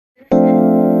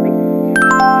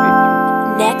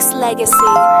Nexxlegacy.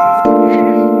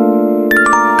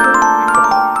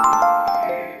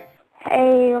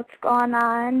 Hey, what's going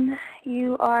on?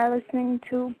 You are listening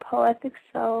to Poetic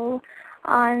Soul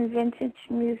on Vintage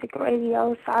Music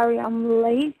Radio. Sorry I'm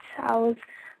late. I was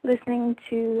listening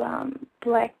to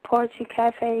Black Poetry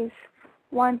Cafe's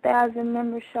 1,000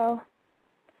 member show.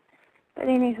 But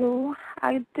anywho,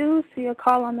 I do see a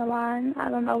call on the line. I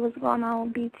don't know what's going on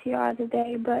with BTR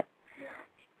today, but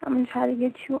I'm going to try to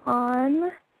get you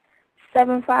on.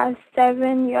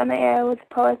 757, you're on the air with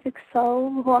Poetic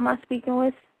Soul. Who am I speaking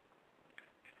with?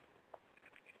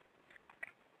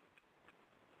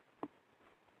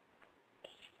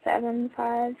 Seven,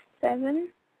 5, 7.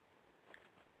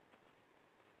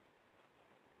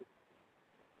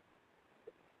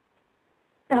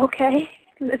 Okay,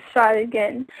 let's try it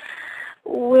again.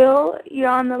 Will, you're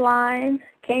on the line.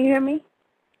 Can you hear me?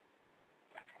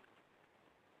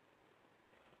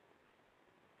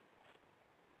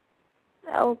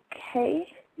 Okay.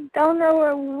 Don't know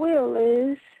where Will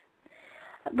is.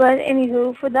 But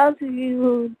anywho, for those of you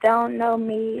who don't know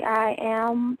me, I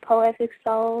am Poetic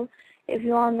Soul. If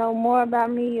you want to know more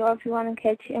about me or if you want to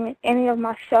catch any of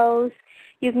my shows,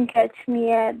 you can catch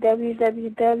me at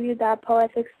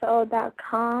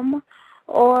www.poeticsoul.com,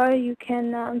 or you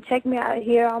can check me out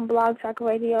here on Blog Talk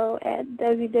Radio at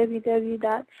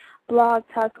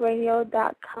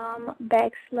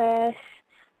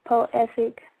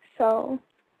www.blogtalkradio.com/Poetic Soul.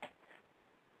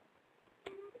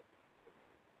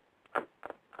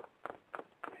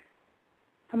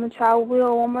 I'm going to try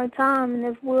Will one more time, and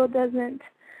if Will doesn't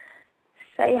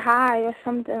say hi or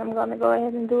something, I'm going to go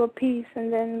ahead and do a piece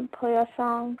and then play a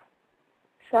song.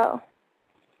 So,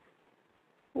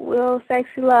 Will,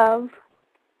 Sexy Love,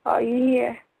 are you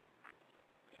here?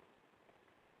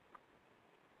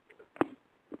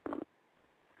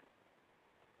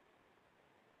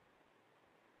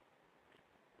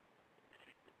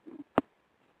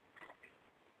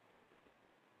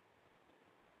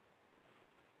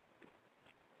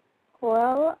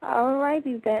 Well,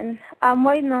 alrighty then. I'm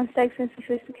waiting on Sex and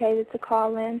Sophisticated to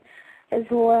call in as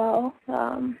well.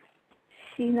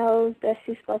 She knows that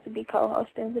she's supposed to be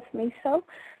co-hosting with me. So,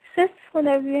 sis,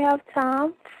 whenever you have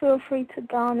time, feel free to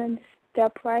go on and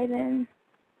step right in.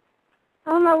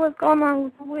 I don't know what's going on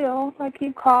with Will. I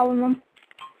keep calling him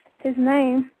his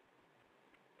name,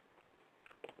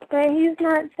 but he's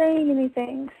not saying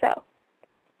anything. So,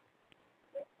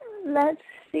 let's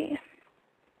see.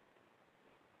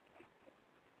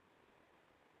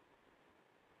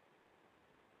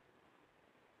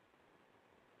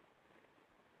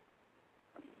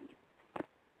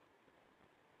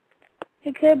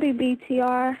 It could be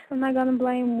BTR. I'm not going to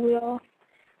blame Will.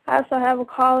 I also have a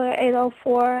caller at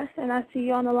 804, and I see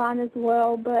you on the line as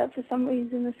well, but for some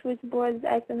reason the switchboard is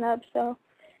acting up, so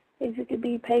if you could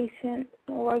be patient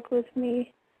and work with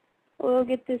me, we'll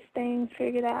get this thing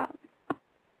figured out.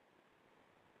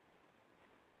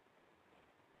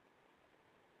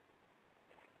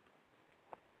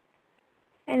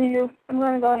 Anywho, I'm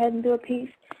going to go ahead and do a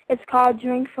piece. It's called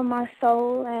Drink from My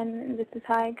Soul, and this is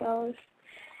how it goes.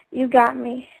 You got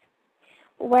me,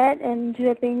 wet and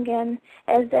dripping, and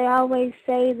as they always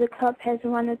say, the cup has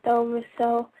runneth over,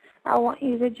 so I want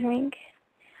you to drink.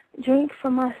 Drink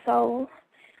from my soul.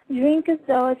 Drink as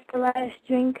though it's the last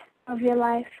drink of your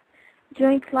life.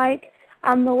 Drink like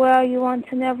I'm the well you want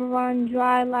to never run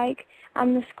dry, like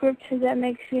I'm the scripture that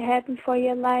makes you happy for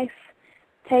your life.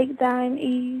 Take thine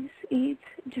ease, eat,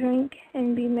 drink,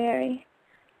 and be merry.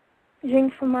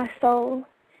 Drink from my soul.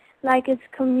 Like it's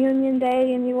communion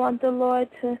day and you want the Lord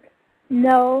to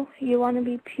know you want to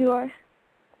be pure.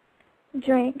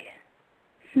 Drink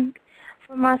from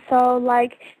my soul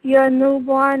like you're a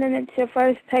newborn and it's your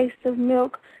first taste of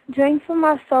milk. Drink from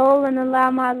my soul and allow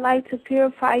my light to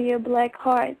purify your black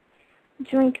heart.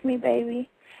 Drink me, baby,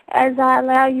 as I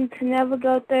allow you to never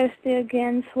go thirsty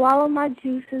again. Swallow my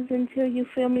juices until you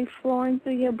feel me flowing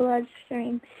through your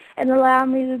bloodstream, and allow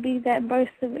me to be that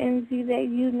burst of energy that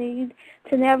you need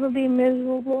to never be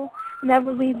miserable,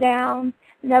 never be down,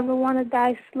 never want to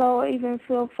die slow or even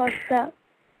feel fucked up.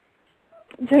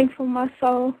 Drink from my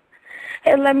soul,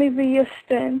 and let me be your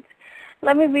strength.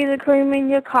 Let me be the cream in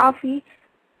your coffee.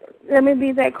 Let me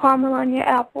be that caramel on your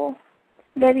apple.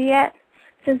 Better yet,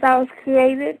 since I was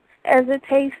created as a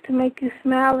taste to make you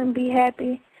smile and be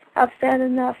happy, I've said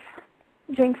enough.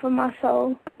 Drink from my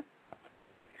soul.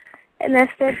 And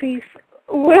that's that piece.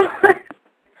 Will,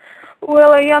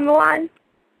 are you on the line?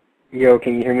 Yo,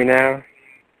 can you hear me now?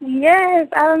 Yes,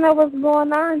 I don't know what's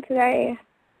going on today.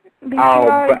 But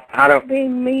I don't.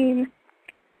 Being mean.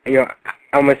 Yo,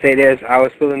 I'm gonna say this. I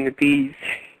was feeling the piece,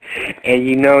 And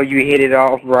you know you hit it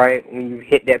off right when you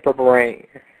hit that purple rain.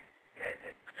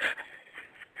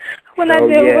 When I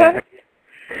did what?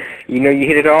 You know you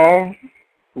hit it all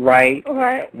right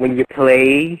when you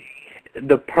play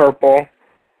the purple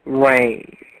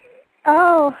rain.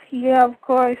 Oh, yeah, of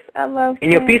course. I love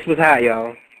And your piece was hot,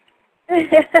 y'all.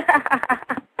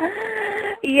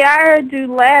 Yeah, I heard you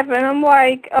laughing. I'm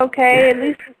like, okay, at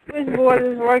least the switchboard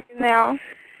is working now.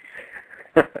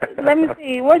 Let me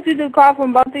see. What'd you do, call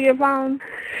from both of your phones?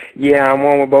 Yeah, I'm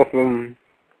on with both of them.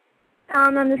 I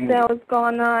don't understand what's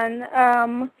going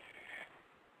on.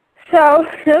 So,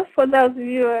 for those of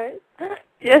you who are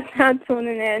just not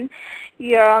tuning in,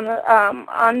 you're on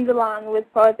the line with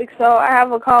Poetic Soul. I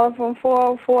have a caller from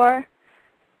 404.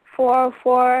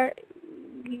 404,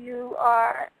 you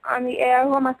are on the air.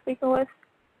 Who am I speaking with?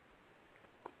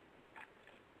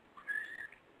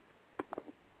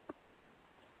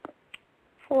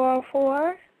 You're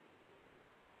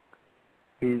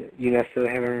not still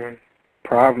having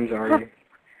problems, are you?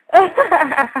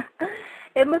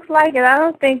 It looks like it. I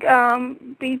don't think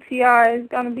BTR is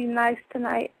going to be nice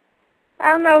tonight.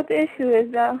 I don't know what the issue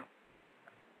is, though.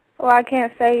 Well, I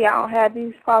can't say y'all don't have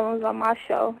these problems on my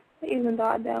show, even though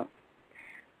I don't.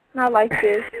 Not like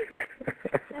this.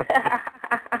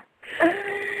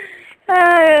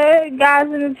 Guys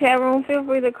in the chat room, feel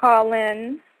free to call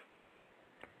in.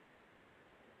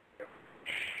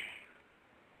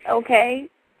 Okay,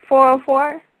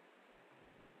 404.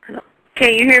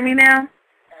 Can you hear me now?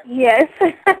 Yes.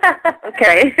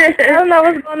 Okay. I don't know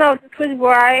what's going on with the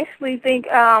switchboard. I actually think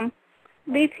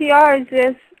BTR is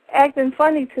just acting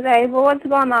funny today, but what's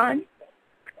going on?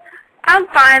 I'm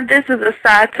fine. This is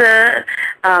Asata,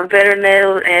 better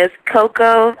known as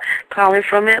Coco, calling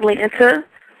from Atlanta.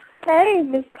 Hey,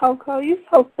 Miss Coco, you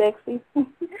so sexy.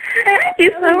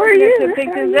 You, so are you? Your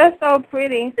pictures, they're so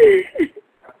pretty.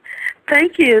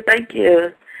 Thank you, thank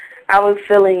you. I was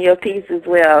feeling your piece as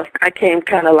well. I came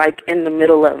kind of like in the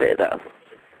middle of it, though.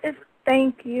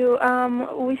 Thank you.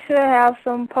 We should have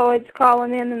some poets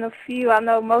calling in a few. I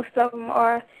know most of them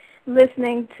are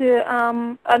listening to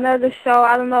another show.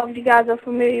 I don't know if you guys are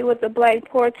familiar with the Black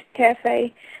Porch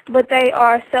Cafe, but they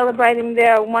are celebrating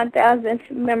their 1,000th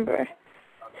member.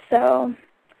 So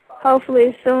hopefully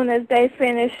as soon as they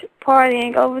finish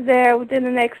partying over there within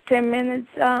the next 10 minutes,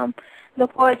 the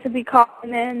poets will be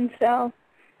calling in. So,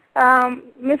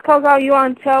 Ms. Coco, you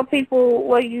want to tell people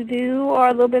what you do or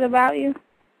a little bit about you?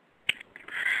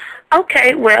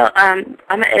 Okay, well, I'm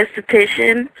an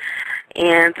esthetician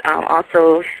and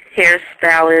also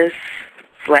hairstylist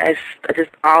 /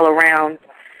 just all-around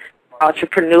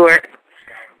entrepreneur.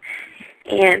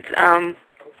 And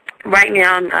right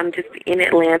now I'm just in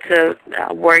Atlanta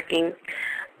working,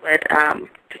 but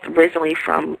just originally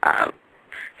from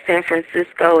San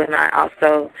Francisco, and I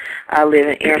also live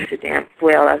in Amsterdam.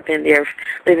 Well, I've been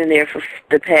living there for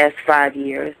the past 5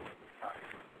 years.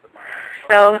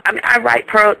 So I write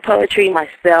poetry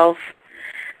myself.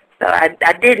 So I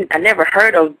never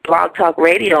heard of Blog Talk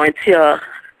Radio until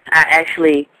I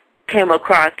actually came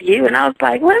across you, and I was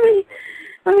like, let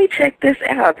me check this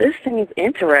out. This seems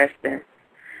interesting.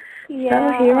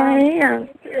 Yeah, so here I am.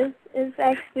 It's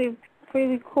actually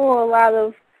pretty cool. A lot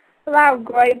of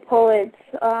great poets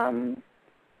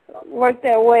work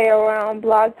their way around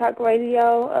Blog Talk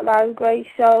Radio. A lot of great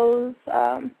shows.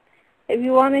 If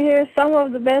you want to hear some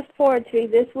of the best poetry,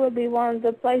 this would be one of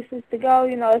the places to go,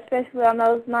 especially on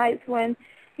those nights when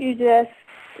you just,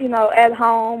 at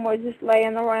home or just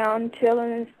laying around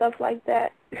chilling and stuff like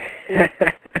that.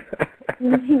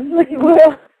 Look at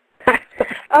Will.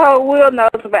 Oh, Will knows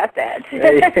about that.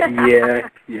 Yeah.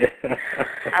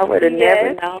 I would have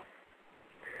never known.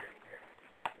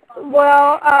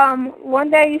 Well, one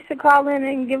day you should call in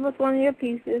and give us one of your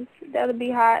pieces. That'll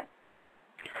be hot.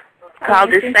 Call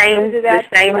the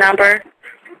same number?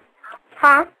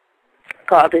 Huh?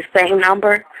 Call the same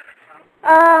number?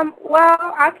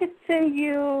 Well, I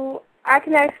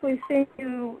can actually send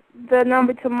you the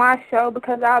number to my show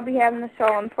because I'll be having a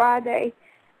show on Friday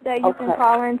that you can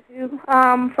call into.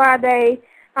 Friday,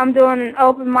 I'm doing an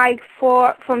open mic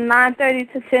from 9:30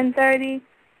 to 10:30,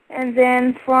 and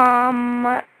then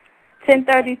from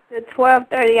 10:30 to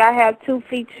 12:30, I have 2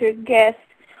 featured guests.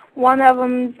 One of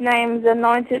them's name is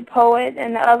Anointed Poet,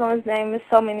 and the other one's name is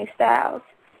So Many Styles.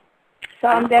 So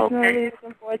I'm definitely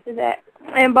looking forward to that.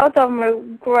 And both of them are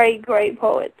great, great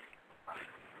poets.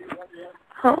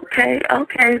 Okay,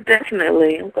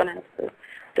 definitely. I'm going to have to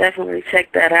definitely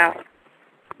check that out.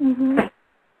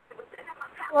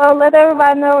 Well, let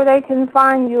everybody know where they can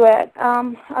find you at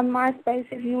on MySpace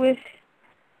if you wish.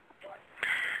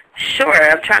 Sure,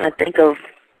 I'm trying to think of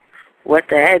what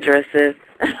the address is.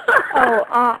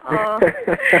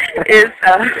 It's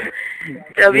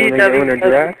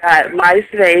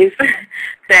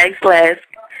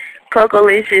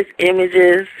www.myspace.com/Cocolicious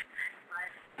Images.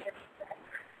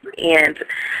 And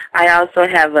I also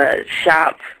have a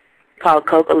shop called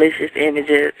Cocolicious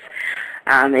Images.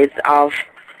 It's off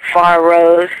Far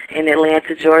Road in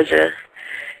Atlanta, Georgia,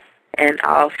 and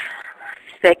off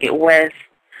 2nd West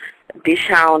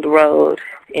Bishound Road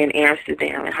in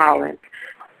Amsterdam and Holland.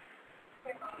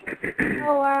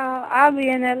 Oh, wow. I'll be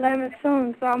in Atlanta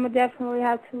soon, so I'm going to definitely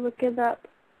have to look it up.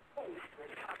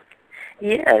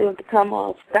 Yeah, you have to come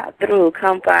on, stop through,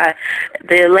 come by.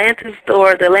 The Atlanta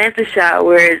store, the Atlanta shop,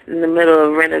 we're in the middle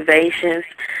of renovations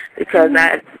because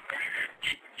I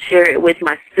share it with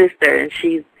my sister, and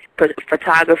she's a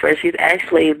photographer. She's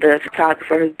actually the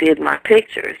photographer who did my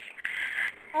pictures.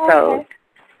 Okay. So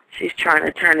she's trying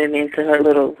to turn it into her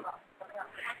little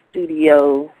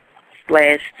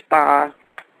studio/spa.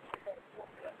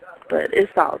 But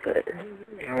it's all good.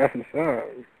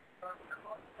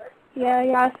 Yeah,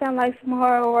 y'all sound like some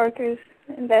hard workers,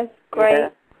 and that's great.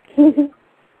 Yeah.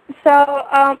 So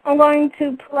I'm going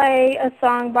to play a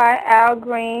song by Al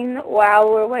Green while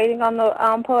we're waiting on the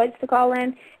poets to call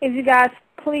in. If you guys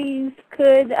please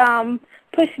could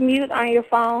push mute on your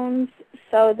phones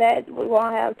so that we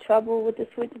won't have trouble with the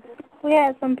switch. We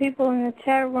had some people in the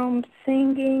chat room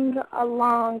singing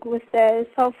along with that.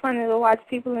 It's so funny to watch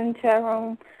people in the chat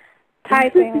room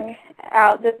typing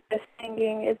out that they're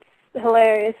singing. It's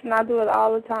hilarious, and I do it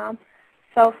all the time.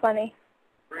 So funny.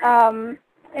 And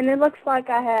it looks like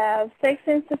I have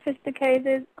Sexy and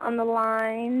Sophisticated on the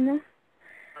line.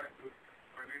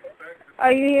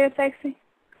 Are you here, Sexy?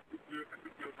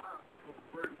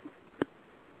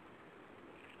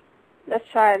 Let's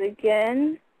try it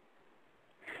again.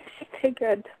 Take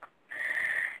good.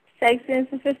 Sexy and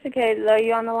Sophisticated, are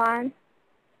you on the line?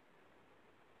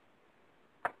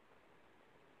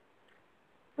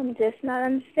 I'm just not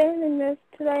understanding this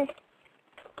today.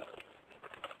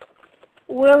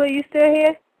 Will, are you still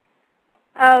here?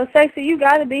 Oh, Sexy, you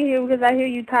got to be here because I hear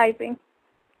you typing.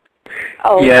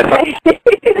 Oh, yes.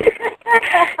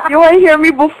 You ain't hear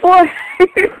me before.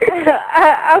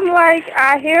 I'm like,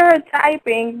 I hear her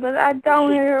typing, but I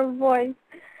don't hear her voice.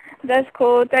 That's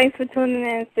cool. Thanks for tuning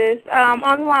in, sis. On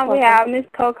the line we have Miss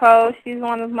Coco. She's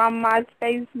one of my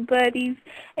MySpace buddies.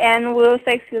 And Will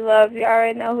Sexy Love. You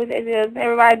already know who that is.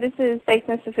 Everybody, this is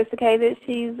Sexy and Sophisticated.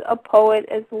 She's a poet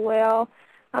as well.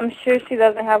 I'm sure she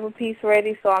doesn't have a piece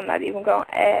ready, so I'm not even going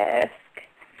to ask.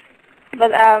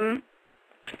 But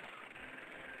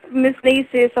Miss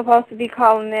Lisa is supposed to be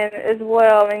calling in as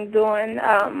well and doing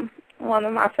one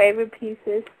of my favorite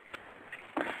pieces.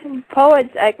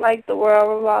 Poets act like the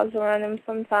world revolves around them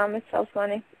sometimes. It's so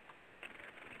funny.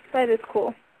 But it's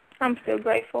cool. I'm still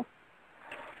grateful.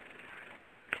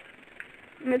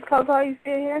 Miss Coco, are you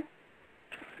still here?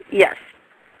 Yes.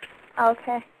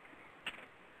 Okay.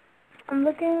 I'm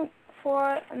looking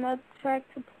for another track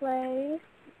to play.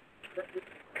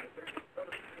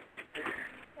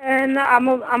 And I'm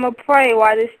a pray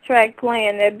while this track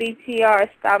playing that BTR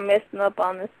stop messing up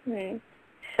on us and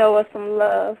show us some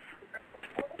love.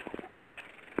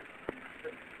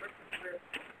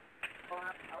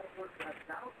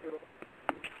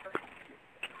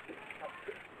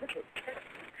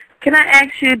 Can I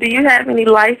ask you, do you have any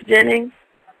Life Jennings?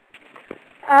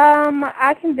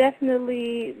 I can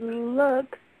definitely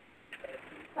look.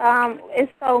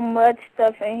 It's so much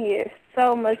stuff in here.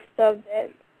 So much stuff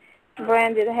that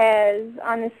Brandon has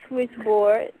on his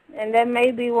switchboard, and that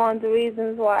may be one of the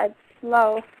reasons why it's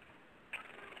slow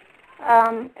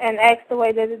and acts the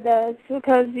way that it does.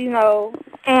 Because, you know,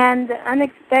 and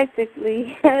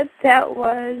unexpectedly, that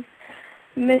was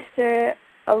Mr.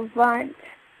 Avant.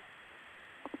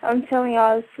 I'm telling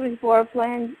y'all, the switchboard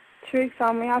playing tricks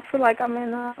on me. I feel like I'm being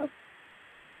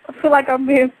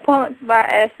punked by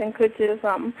Ashton Kutcher or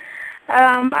something.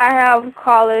 I have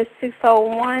caller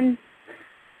 601.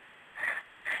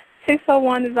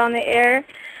 601 is on the air.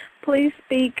 Please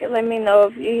speak. Let me know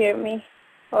if you hear me.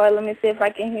 Or let me see if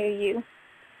I can hear you.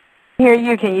 Hear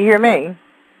you. Can you hear me?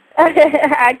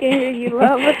 I can hear you,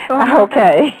 love.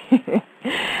 Okay.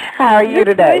 How are you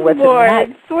today?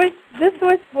 This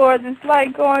switchboard is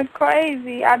like going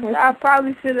crazy. I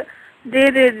probably should have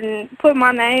did it and put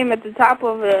my name at the top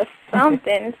of it or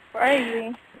something. It's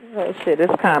crazy. Oh, shit,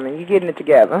 it's coming. You getting it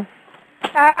together?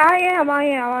 I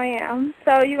am.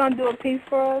 So you going to do a piece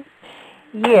for us?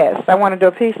 Yes, I want to do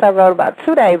a piece I wrote about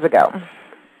 2 days ago.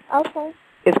 Okay.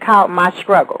 It's called My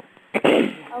Struggle.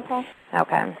 Okay.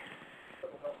 Okay.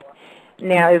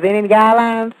 Now, is there any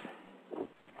guidelines?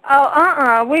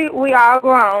 Oh, we all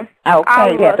grown.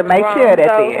 Okay, you have to make sure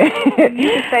that's it. You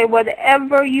can say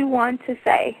whatever you want to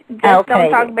say. Just okay.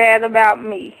 Don't talk bad about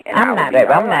me. I'm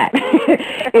not.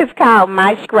 It's called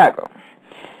My Struggle.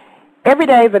 Every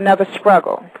day is another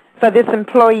struggle. So this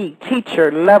employee,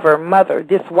 teacher, lover, mother,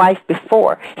 this wife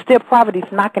before, still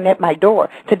poverty's knocking at my door.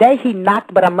 Today he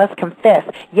knocked, but I must confess.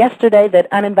 Yesterday that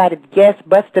uninvited guest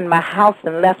busted in my house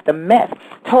and left a mess.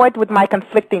 Toyed with my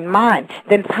conflicting mind.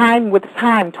 Then time with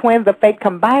time, twins of fate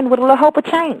combined with a little hope of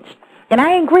change. And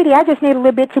I ain't greedy. I just need a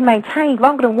little bit to maintain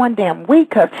longer than one damn week.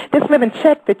 Cause this living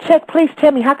check to check, please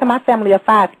tell me how can my family of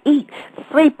five eat,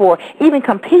 sleep, or even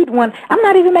compete when I'm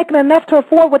not even making enough to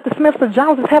afford what the Smiths or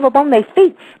Joneses have up on their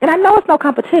feet. And I know it's no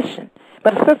competition,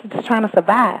 but a sister's just trying to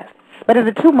survive. But is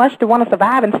it too much to want to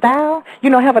survive in style?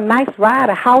 You know, have a nice ride,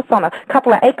 a house on a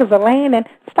couple of acres of land, and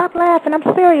stop laughing. I'm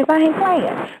serious. I ain't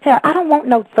playing. Hell, I don't want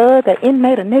no thug, or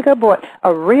inmate, or nigga, but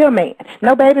a real man.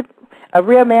 No baby. A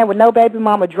real man with no baby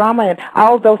mama drama and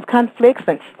all those conflicts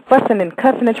and fussing and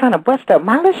cussing and trying to bust up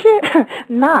my little shit?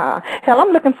 Nah. Hell, I'm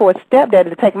looking for a stepdaddy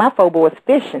to take my 4 boys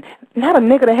fishing. Not a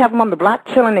nigga to have them on the block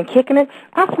chilling and kicking it.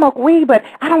 I smoke weed, but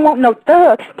I don't want no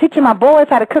thug teaching my boys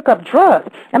how to cook up drugs.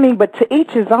 I mean, but to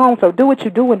each his own, so do what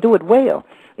you do and do it well.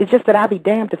 It's just that I'll be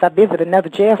damned if I visit another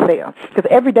jail cell. Because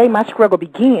every day my struggle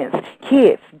begins.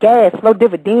 Kids, gas, low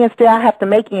dividends, still I have to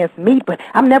make ends meet. But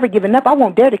I'm never giving up. I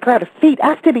won't dare declare defeat.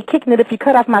 I still be kicking it if you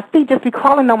cut off my feet. Just be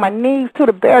crawling on my knees to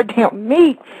the bare damn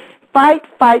meat. Fight,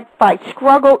 fight, fight.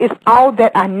 Struggle is all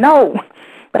that I know.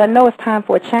 But I know it's time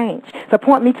for a change. So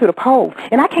point me to the pole.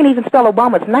 And I can't even spell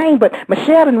Obama's name, but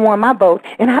Michelle done won my vote.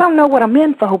 And I don't know what I'm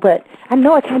in for, but I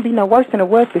know it can't be no worse than it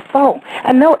was before.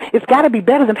 I know it's got to be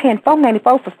better than paying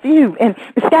 $4.94 for fuel. And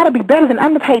it's got to be better than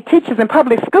underpaid teachers in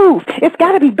public schools. It's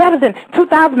got to be better than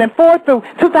 2004 through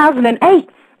 2008.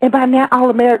 And by now, all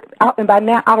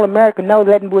America knows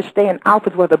letting Bush stay in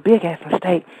office was a big-ass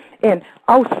mistake. And,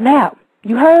 oh, snap,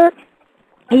 you heard?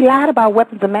 He lied about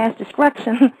weapons of mass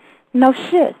destruction. No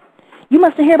shit. You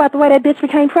must have heard about the way that bitch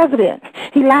became president.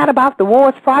 He lied about the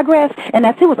war's progress, and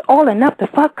as it was all enough to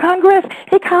fuck Congress,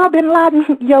 he called Bin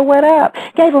Laden, yo, what up?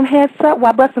 Gave him heads up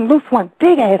while busting loose one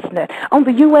big-ass nut on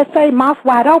the USA, mouth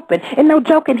wide open. And no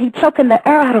joking, he choking the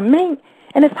air out of me.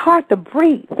 And it's hard to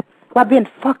breathe while being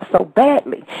fucked so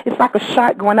badly. It's like a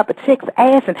shark going up a chick's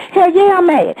ass, and hell yeah, I'm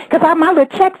mad, because my little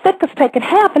check thick is taking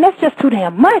half, and that's just too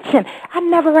damn much, and I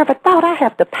never ever thought I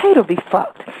have to pay to be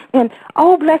fucked. And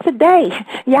oh, blessed day,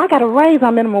 yeah, I got a raise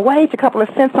on minimum wage, a couple of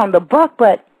cents on the buck,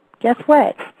 but guess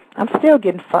what? I'm still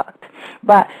getting fucked.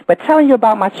 But telling you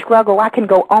about my struggle, I can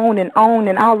go on, and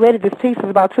already this piece is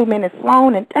about 2 minutes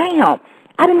long, and damn,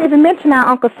 I didn't even mention our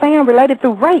Uncle Sam related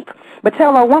through rape. But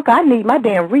tell old Wonka I need my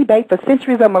damn rebate for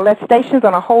centuries of molestations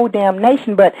on a whole damn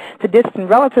nation. But to distant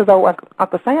relatives, old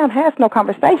Uncle Sam has no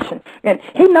conversation. And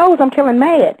he knows I'm killing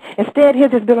mad. Instead, he'll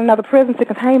just build another prison to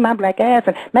contain my black ass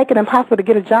and make it impossible to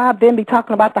get a job, then be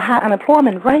talking about the high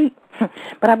unemployment rate.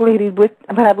 But I believe these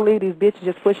bitches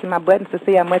just pushing my buttons to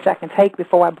see how much I can take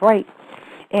before I break.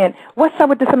 And what's up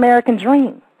with this American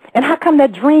dream? And how come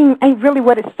that dream ain't really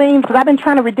what it seems? Because I've been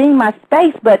trying to redeem my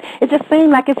space, but it just seems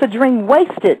like it's a dream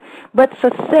wasted. But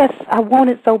success, I want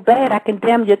it so bad I can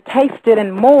damn you taste it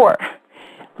and more.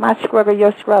 My struggle,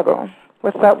 your struggle.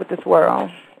 What's up with this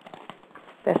world?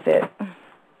 That's it.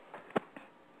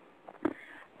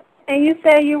 And you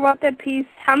said you wrote that piece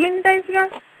how many days ago?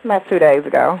 About 2 days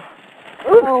ago.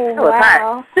 Ooh, oh,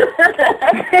 wow.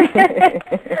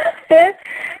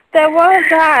 That was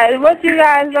hot. What you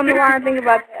guys on the line think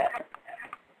about that?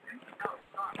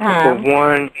 For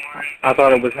one, I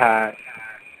thought it was hot.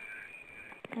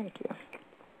 Thank you.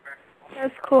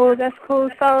 That's cool. That's cool.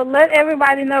 So let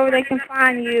everybody know where they can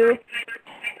find you.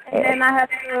 And then I have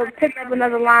to pick up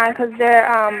another line because they're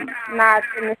not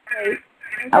in the States.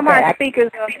 And some of my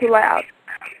speakers are too loud.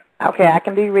 Okay, I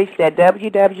can be reached at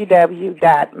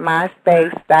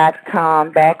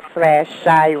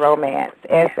www.myspace.com/shy-romance,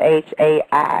 SHAIROMANCE,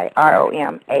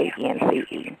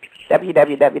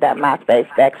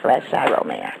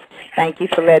 www.myspace.com/shy-romance. Thank you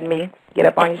for letting me get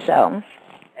up on your show.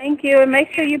 Thank you, and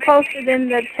make sure you post it in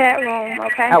the chat room,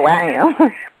 okay? Oh, I am.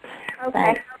 Okay.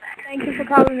 Thanks. Thank you for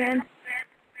calling in.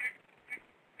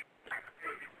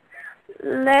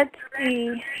 Let's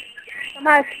see. Some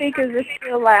of my speakers are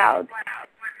still loud.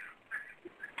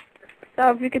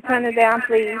 So if you could turn it down,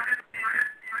 please.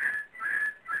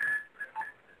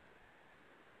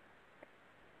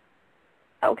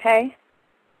 Okay.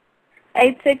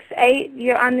 868,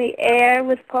 you're on the air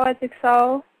with Poetic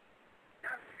Soul.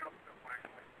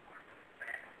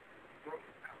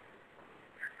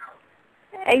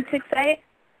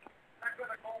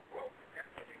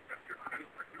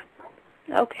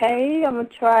 Okay, I'm going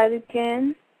to try it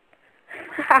again.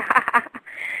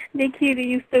 Nikita,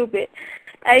 you stupid.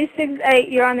 868,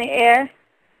 you're on the air.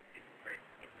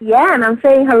 Yeah, and I'm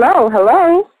saying hello,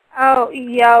 hello. Oh,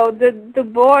 yo, the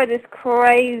board is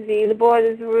crazy. The board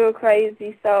is real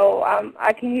crazy, so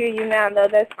I can hear you now, though.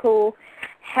 That's cool.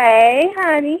 Hey,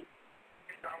 honey.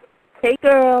 Hey,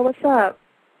 girl, what's up?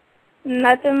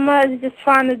 Nothing much, just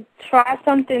trying to try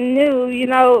something new. You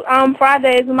know,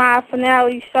 Friday is my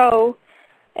finale show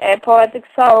at Poetic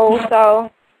Soul,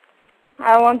 so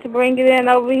I want to bring it in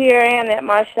over here and at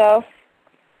my show.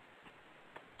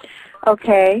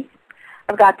 Okay.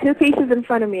 I've got two pieces in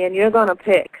front of me, and you're going to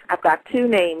pick. I've got two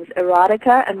names,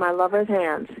 Erotica and My Lover's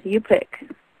Hands. You pick.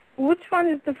 Which one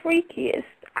is the freakiest?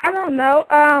 I don't know.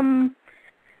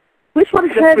 Which one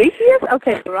is the freakiest?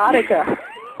 Okay, Erotica.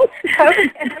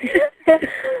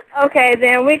 Okay,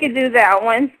 then we can do that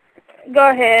one. Go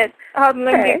ahead. Hold on,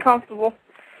 let me get comfortable.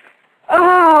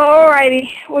 Oh,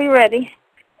 alrighty. We ready.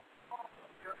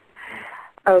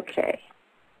 Okay.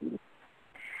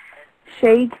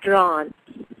 Shades drawn.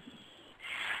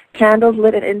 Candles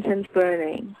lit and incense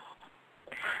burning.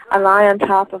 I lie on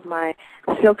top of my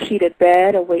silk-sheeted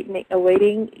bed,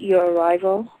 awaiting your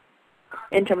arrival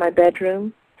into my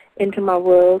bedroom, into my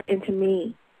world, into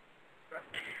me.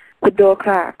 The door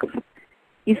cracks.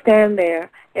 You stand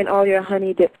there in all your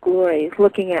honey-dipped glories,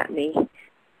 looking at me.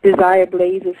 Desire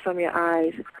blazes from your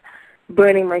eyes,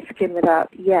 burning my skin without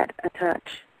yet a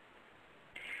touch.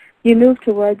 You move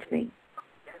towards me.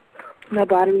 My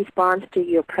body responds to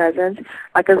your presence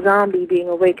like a zombie being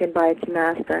awakened by its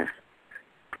master.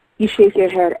 You shake your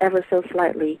head ever so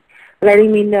slightly, letting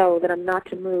me know that I'm not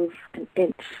to move an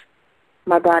inch.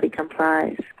 My body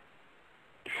complies.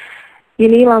 You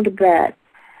kneel on the bed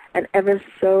and ever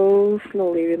so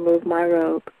slowly remove my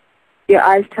robe. Your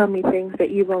eyes tell me things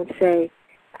that you won't say.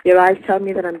 Your eyes tell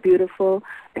me that I'm beautiful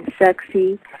and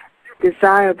sexy,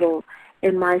 desirable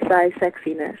in my size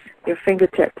sexiness. Your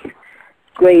fingertips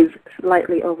graze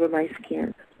slightly over my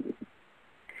skin.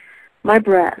 My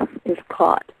breath is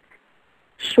caught,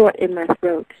 short in my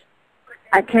throat.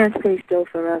 I can't stay still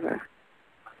forever.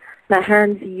 My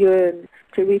hands yearn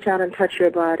to reach out and touch your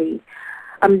body.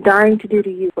 I'm dying to do to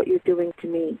you what you're doing to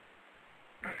me.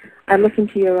 I look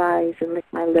into your eyes and lick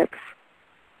my lips.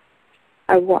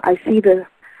 I see the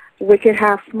wicked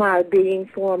half smile being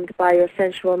formed by your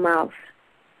sensual mouth.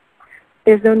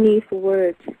 There's no need for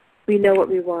words. We know what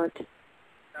we want.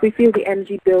 We feel the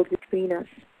energy build between us.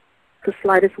 The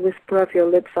slightest whisper of your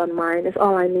lips on mine is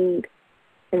all I need.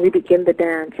 And we begin the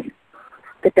dance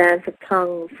of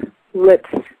tongues, lips,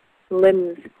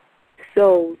 limbs,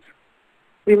 souls.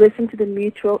 We listen to the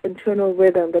mutual internal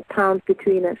rhythm that pounds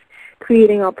between us,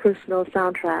 creating our personal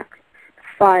soundtrack.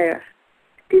 Fire,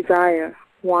 desire,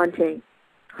 wanting,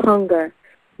 hunger,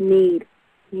 need,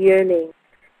 yearning,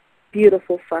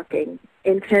 beautiful fucking,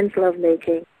 intense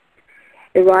lovemaking,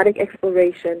 erotic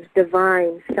exploration,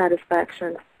 divine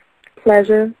satisfaction,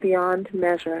 pleasure beyond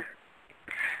measure.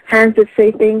 Hands that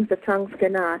say things that tongues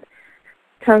cannot,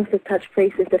 tongues that touch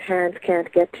places that hands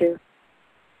can't get to.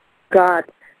 God,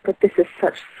 but this is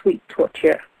such sweet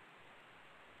torture.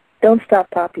 Don't stop,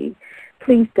 Poppy.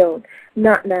 Please don't.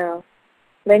 Not now.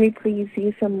 Let me please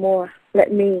you some more.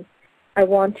 Let me. I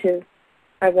want to.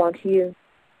 I want you.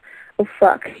 Oh,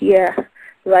 fuck. Yeah.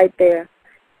 Right there.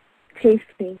 Taste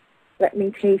me. Let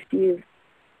me taste you.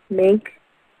 Make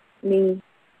me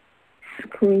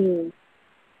scream.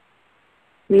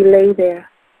 We lay there,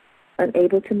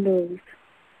 unable to move.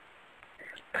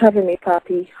 Cover me,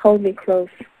 Poppy. Hold me close.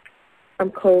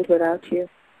 I'm cold without you.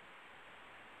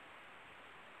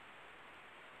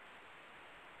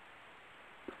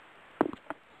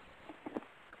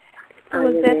 Are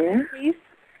you there?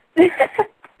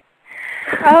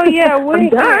 Oh, yeah, we're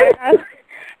done.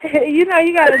 You know,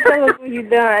 you got to tell us when you're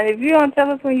done. If you don't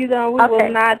tell us when you're done, we will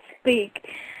not speak.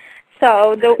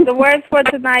 So the words for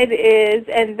tonight is,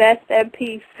 and that's that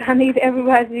piece. I need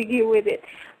everybody to get with it.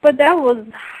 But that was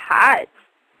hot.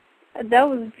 That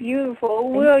was beautiful.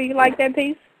 Will, you like that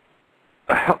piece?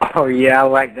 Oh, yeah, I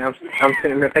like that. I'm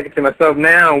sitting there thinking to myself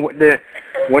now, what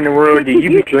in the world do you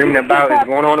be dreaming about is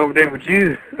going on over there with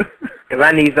you? Because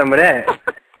I need some of that.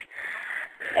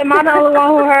 Am I the only one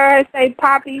who heard her say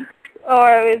Poppy,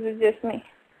 or is it just me?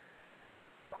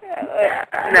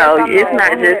 No, it's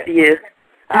not just you.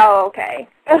 Oh, okay.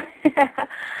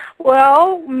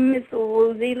 Well, Miss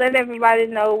Woozy, let everybody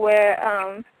know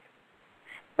where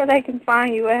they can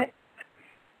find you at.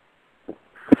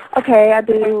 Okay, I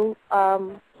do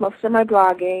most of my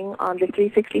blogging on the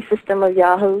 360 system of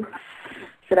Yahoo.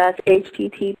 So that's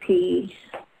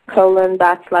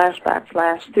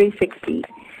http:///360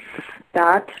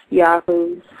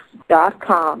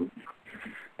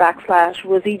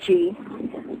 www.yahoo.com/WizzyG.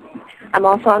 I'm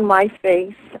also on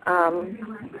MySpace,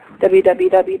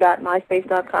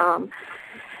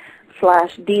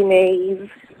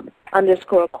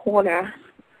 www.myspace.com/dmaze_corner,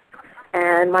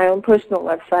 and my own personal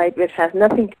website, which has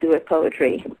nothing to do with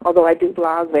poetry, although I do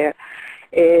blog there,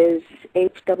 is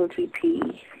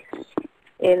http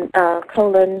in ://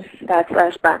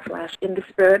 in the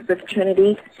spirit with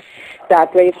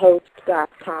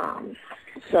Trinity.bravehost.com.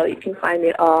 So you can find me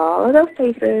at all of those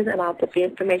places, and I'll put the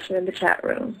information in the chat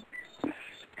room.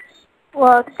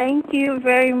 Well, thank you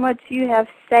very much. You have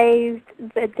saved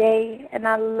the day, and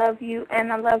I love you,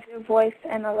 and I love your voice,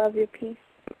 and I love your piece.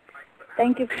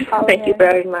 Thank you for calling Thank you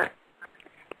very much.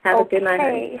 Have a good night.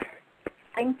 Okay.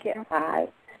 Thank you. Bye.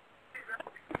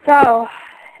 So,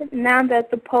 now that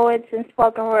the poets and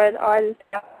spoken word artists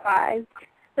have arrived,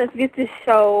 let's get this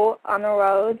show on the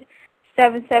road.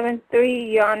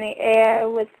 773, you're on the air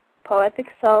with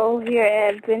Poetic Soul here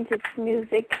at Vintage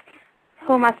Music.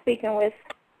 Who am I speaking with?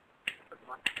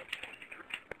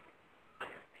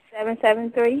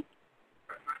 773?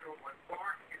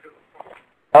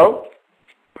 Hello?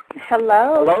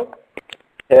 Hello? Hello?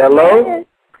 Hello? Yes.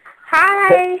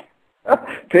 Hi.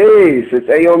 Peace. It's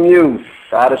A.O. Muse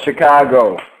out of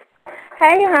Chicago.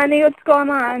 Hey, honey. What's going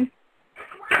on?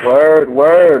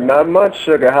 Word. Not much,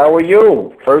 sugar. How are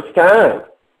you? First time.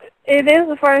 It is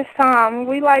the first time.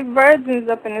 We like virgins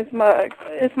up in this mug.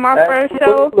 It's my first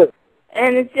show,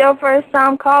 and it's your first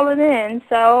time calling in.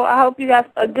 So I hope you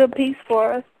got a good piece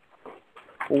for us.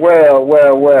 Well.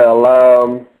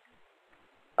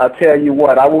 I'll tell you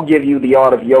what. I will give you the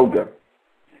art of yoga.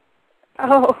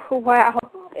 Oh, wow.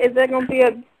 Is there going to be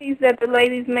a piece that the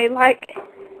ladies may like?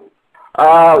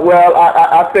 Well,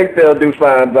 I think they'll do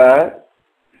fine by it.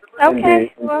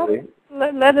 Okay. Indeed.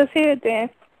 Well, let us hear it then.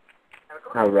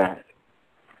 All right.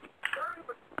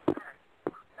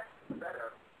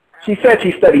 She said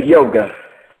she studied yoga.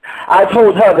 I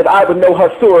told her that I would know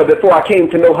her surah before I came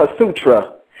to know her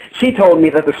sutra. She told me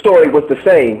that the story was the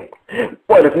same.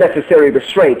 One of necessary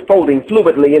restraint, folding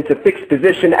fluidly into fixed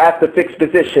position after fixed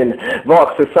position,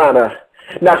 Vaksasana.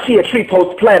 Now she a tree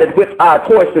post planted with eye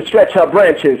poised to stretch her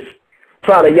branches.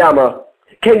 Pranayama.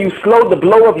 Can you slow the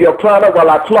blow of your prana while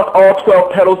I pluck all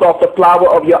 12 petals off the flower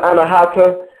of your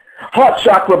anahata? Heart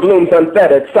chakra blooms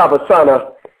unfettered,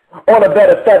 Savasana. On a bed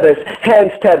of feathers,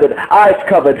 hands tethered, eyes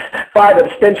covered, 5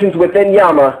 abstentions within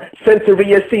yama,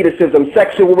 sensory asceticism,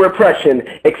 sexual repression,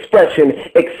 expression,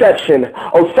 exception.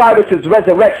 Osiris's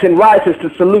resurrection rises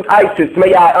to salute Isis.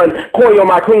 May I uncoil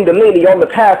my kundalini on the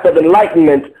path of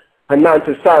enlightenment,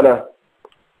 Anantasana.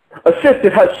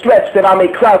 Assisted her stretch that I may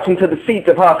crouch into the seats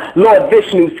of her Lord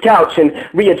Vishnu's couch and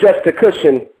readjust the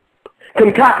cushion.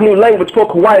 Concoct new language for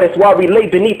coitus while we lay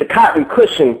beneath the cotton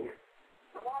cushion.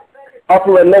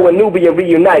 Upper and lower Nubia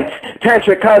reunites.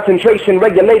 Tantric concentration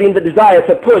regulating the desire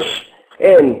to push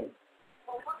in,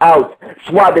 out.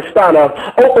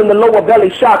 Swadhisthana. Open the lower belly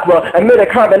chakra amid a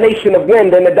combination of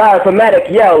wind and a diaphragmatic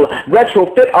yell.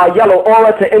 Retrofit our yellow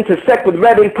aura to intersect with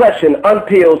red impression.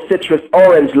 Unpeeled citrus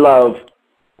orange love.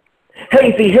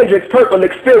 Hazy Hendrix purple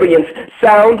experience,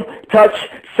 sound, touch,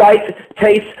 sight,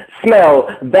 taste, smell,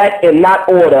 that in not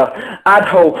order.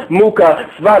 Adho, Mukha,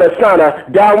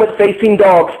 Svadhisthana, downward facing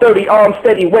dog, sturdy arm,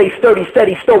 steady waist, sturdy,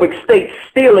 steady, stoic state,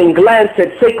 stealing, glance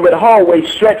at sacred hallway,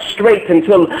 stretch straight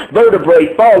until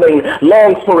vertebrae falling,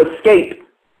 longs for escape.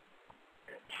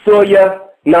 Surya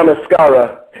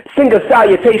Namaskara. Sing a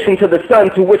salutation to the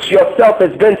sun to which yourself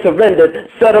has been surrendered.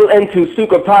 Settle into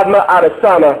Sukapadma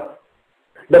Adasana.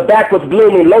 The backwards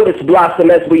blooming lotus blossom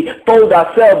as we fold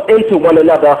ourselves into one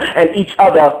another and each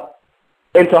other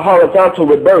into horizontal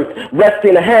rebirth,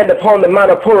 resting a hand upon the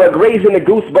Manipura, grazing the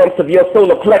goosebumps of your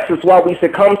solar plexus while we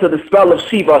succumb to the spell of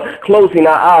Shiva, closing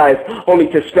our eyes only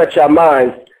to stretch our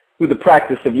minds through the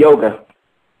practice of yoga.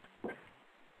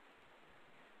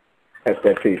 That's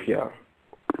that piece, y'all.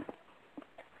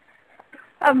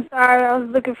 I'm sorry, I was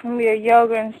looking for me a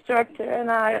yoga instructor,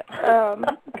 and I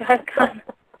got kind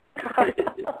of... Hold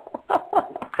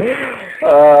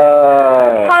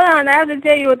on, I have to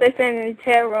tell you what they said in the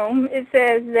chat room. It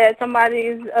says that somebody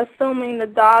is assuming the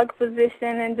dog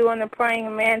position and doing the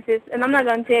praying mantis. And I'm not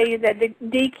going to tell you that the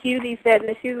DQD said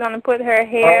that she's going to put her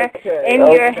hair in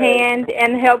your hand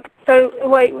and help. So,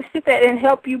 wait, she said, and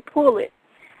help you pull it.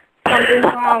 Something's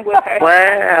wrong with her.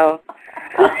 Wow.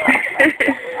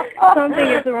 Something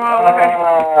is wrong with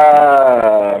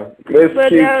her. Miss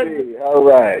QT, all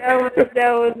right. That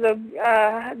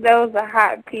was a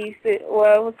hot piece. It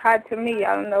was hot to me.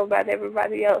 I don't know about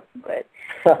everybody else, but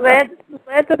let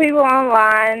the people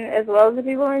online as well as the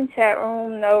people in the chat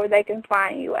room know where they can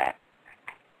find you at.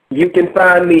 You can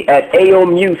find me at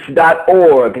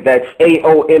aomuse.org. That's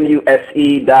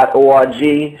AOMUSE.org.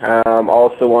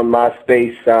 Also on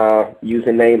MySpace,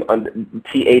 username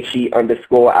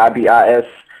THE_IBIS,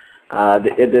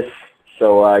 the IBIS.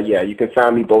 So, yeah, you can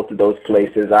find me both of those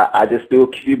places. I just do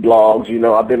a few blogs. You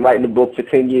know, I've been writing the book for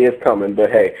 10 years coming,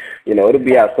 but hey, you know, it'll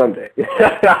be out someday.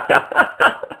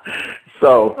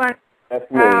 So, that's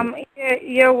me.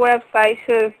 Your website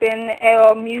should have been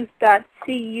aomuse.cum.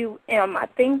 I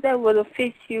think that would have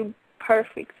fit you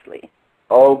perfectly.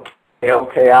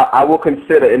 Okay. I will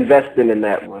consider investing in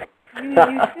that one. You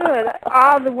should.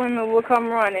 All the women will come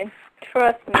running.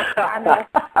 Trust me. So I know.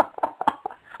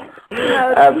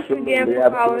 Thanks again for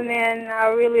calling in. I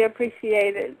really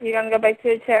appreciate it. You gonna go back to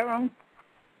the chat room?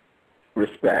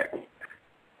 Respect.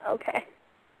 Okay.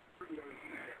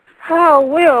 Oh,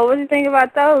 Will, what do you think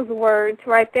about those words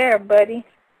right there, buddy?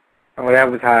 Oh, that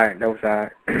was hard.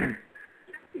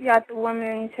 You got the women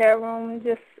in the chat room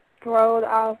just throwed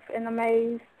off and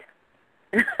amazed.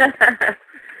 That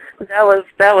was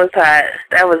hot.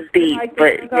 That was deep,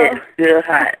 but yes, still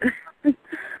hot.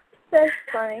 That's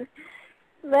funny.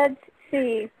 Let's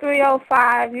see.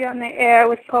 305, you're on the air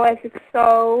with Poetic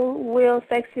Soul, Will,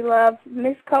 Sexy Love,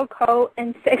 Miss Coco,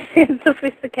 and Sexy and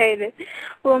Sophisticated.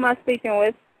 Who am I speaking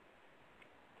with?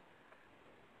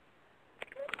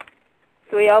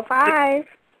 305.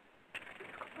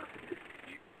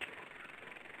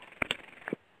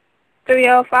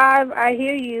 305, I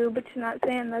hear you, but you're not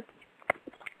saying nothing.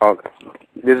 Okay.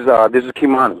 This is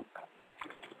Kimani.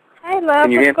 Hey, love,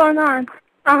 what's going on?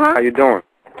 How you doing?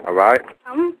 All right.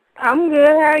 I'm good.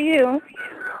 How are you?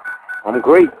 I'm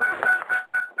great.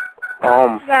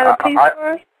 You got a piece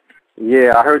for us?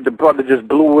 Yeah, I heard the brother just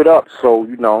blew it up, so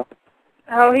you know.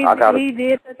 Oh, he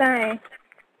did the thing.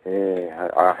 Yeah,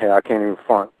 I can't even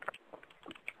front.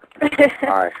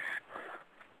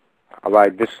 All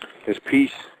right. This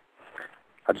piece,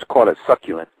 I just call it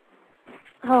succulent.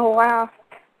 Oh wow.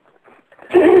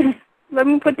 Let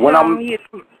me put you on mute,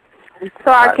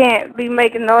 so I can't be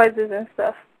making noises and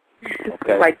stuff.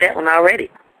 Okay. Like that one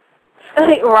already.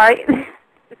 Right.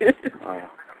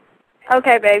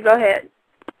 Okay, babe, go ahead.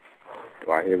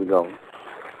 All right, here we go.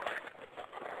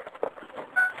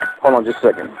 Hold on just a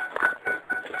second.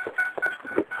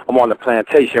 I'm on the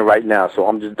plantation right now, so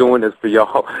I'm just doing this for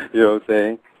y'all. You know what I'm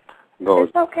saying?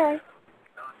 It's okay.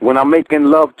 When I'm making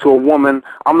love to a woman,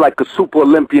 I'm like a Super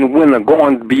Olympian winner,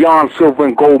 going beyond silver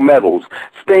and gold medals,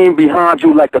 staying behind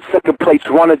you like a second-place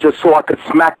runner just so I could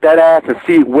smack that ass and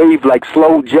see it wave like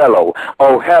slow jello.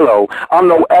 Oh, hello. I'm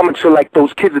no amateur like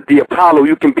those kids at the Apollo.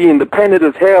 You can be independent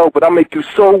as hell, but I make you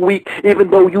so weak even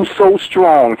though you so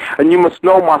strong. And you must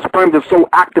know my sperms are so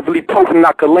actively potent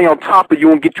I could lay on top of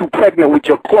you and get you pregnant with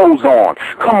your clothes on.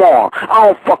 Come on. I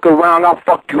don't fuck around. I'll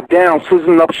fuck you down,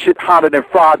 sizzling up shit hotter than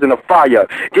fries in a fire.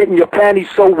 Getting your panties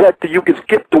so wet that you can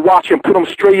skip the wash and put them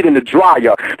straight in the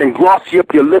dryer. Then glossy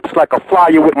up your lips like a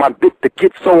flyer with my dick that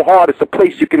gets so hard it's a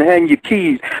place you can hang your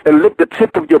keys. Then lick the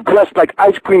tip of your breast like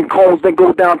ice cream cones, then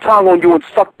go downtown on you and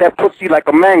suck that pussy like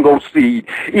a mango seed.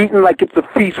 Eating like it's a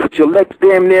feast with your legs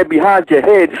damn near behind your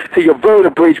head till your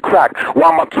vertebrae crack.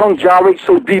 While my tongue gyrates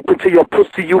so deep into your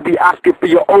pussy you be asking for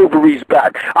your ovaries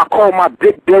back. I call my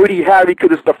dick Dirty Harry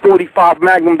because it's the 45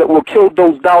 Magnum that will kill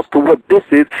those doubts to what this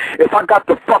is. If I got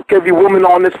to fuck every woman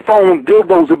on this phone,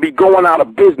 dildos will be going out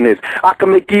of business. I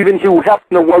can make even Hugh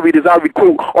Hefner worried as I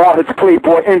recruit all his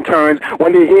Playboy interns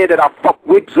when they hear that I fuck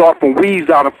wigs off and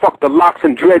weaves out and fuck the locks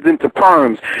and dreads into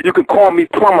perms. You can call me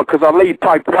plumber because I lay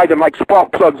pipe right and like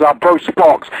spark plugs I burst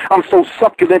sparks. I'm so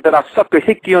succulent that I suck a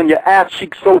hickey on your ass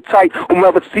cheek so tight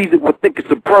whomever sees it would think it's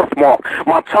a birthmark.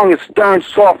 My tongue is stern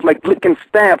soft like licking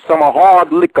stamps. I'm a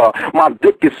hard liquor. My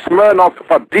dick is Smirnoff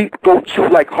if I deep go chew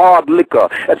like hard liquor.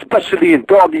 Especially in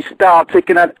doggy style,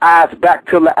 taking that ass back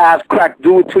till the ass crack,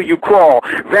 do it till you crawl.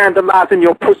 Vandalizing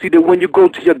your pussy that when you go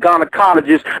to your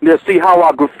gynecologist, they'll see how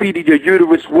I graffiti your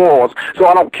uterus walls. So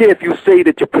I don't care if you say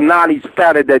that your panani's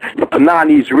fatter, that your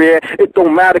panani's rare. It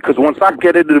don't matter because once I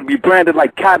get it, it'll be branded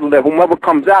like Cadillac. Whomever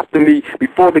comes after me,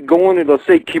 before they go in, it'll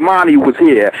say Kimani was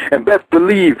here. And best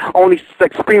believe, only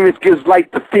experience gives life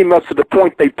to females to the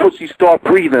point they pussy start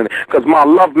breathing. Because my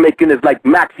love making is like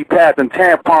maxi pads and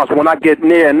tampons. When I get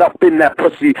near and up in that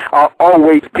pussy, I'll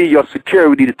always be your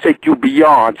security to take you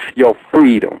beyond your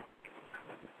freedom.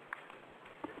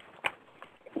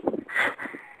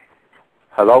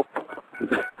 Hello?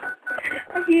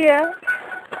 Yeah.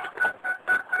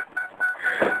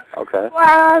 Okay.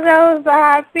 Wow, that was a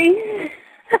happy.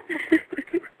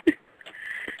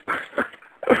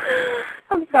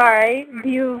 I'm sorry.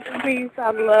 Beautiful piece.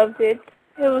 I loved it.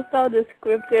 It was so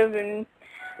descriptive and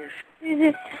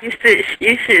You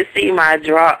should see my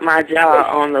jaw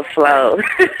on the floor.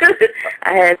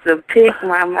 I had to pick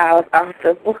my mouth off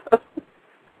the floor.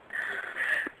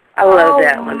 I love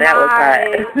that one. That was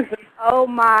hot. Oh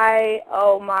my,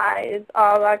 is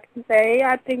all I can say.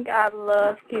 I think I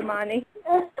love Kimani.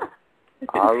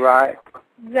 All right.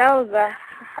 That was a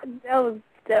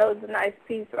nice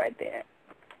piece right there.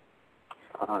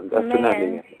 Definitely.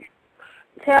 Man,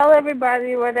 tell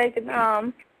everybody where they can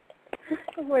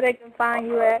find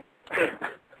you at.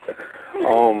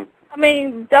 I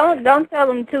mean, don't tell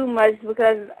them too much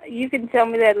because you can tell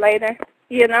me that later.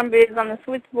 Your number is on the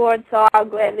switchboard, so I'll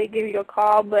gladly give you a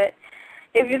call. But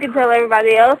if you can tell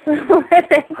everybody else where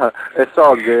they it's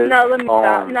all good. No, let me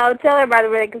stop. No, tell everybody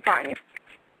where they can find you.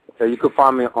 Yeah, you can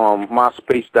find me on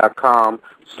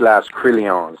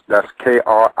myspace.com/Krillions. That's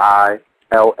KRILLIONZ.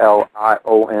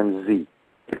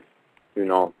 You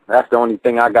know, that's the only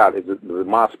thing I got is the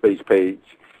MySpace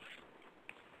page.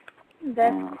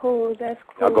 That's cool. That's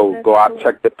cool. I'll go out,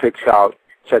 check the pics out,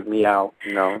 check me out,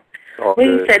 you know. When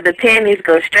you said the panties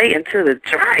go straight into the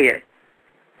dryer.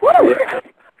 Woo!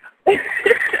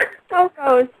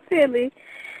 Coco is silly.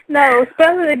 No,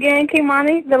 spell it again,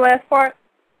 Kimani, the last part.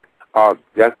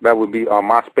 That would be on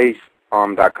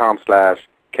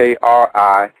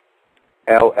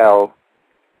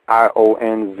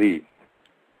myspace.com/KRILLIONZ.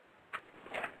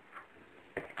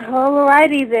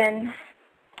 Alrighty then.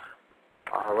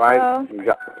 All right.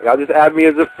 Y'all just add me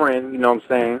as a friend, you know what I'm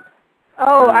saying?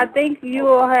 Oh, I think you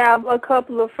will have a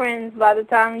couple of friends by the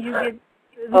time you get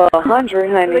 100,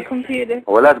 honey. the computer.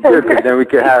 Well, that's good, because then we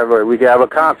can have a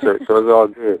concert, so it's all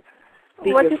good.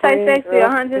 What you say, Sexy?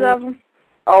 100 of them?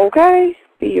 Okay.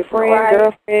 Be your friend,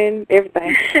 girlfriend,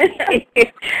 everything.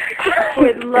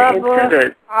 With love,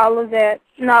 all of that.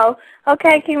 No.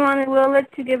 Okay, Kimani, we'll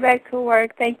let you get back to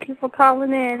work. Thank you for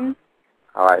calling in.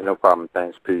 All right, no problem.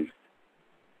 Thanks. Peace.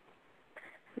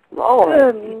 Lord.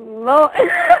 Good Lord.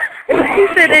 He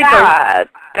said they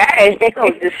go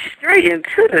just straight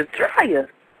into the dryer.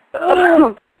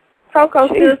 Coco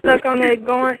still stuck on that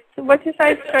going. What you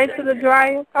say? Straight to the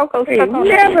dryer. Coco stuck on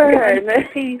never heard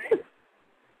that piece.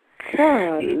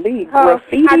 Golly,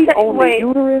 graffiti on the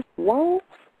uterus walls.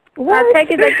 I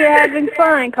take it that you're having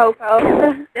fun,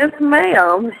 Coco. Yes,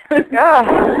 ma'am. God,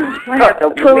 I have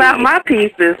to pull out my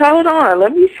pieces. Hold on,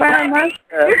 let me find my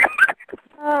stuff.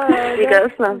 You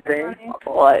got something.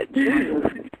 What?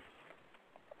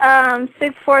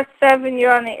 647,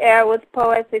 you're on the air with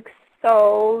Poetic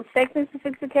Soul. Sex and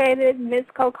Sophisticated, Miss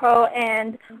Coco,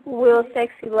 and Will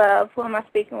Sexy Love. Who am I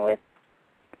speaking with?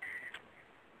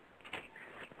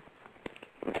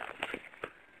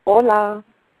 Hola.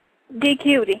 D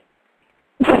Cutie.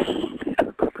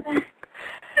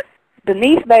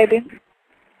 Denise, baby.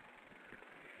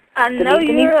 I know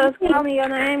you heard us calling your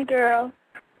name, girl.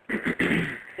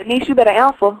 Denise, you better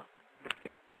answer.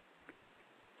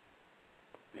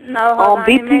 No, hold on.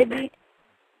 It may be.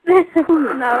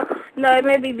 no, it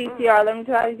may be BTR. Let me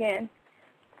try again.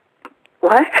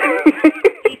 What?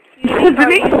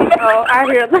 Oh, I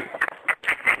hear that.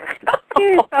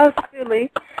 You're so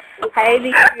silly. Hey,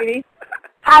 D Cutie.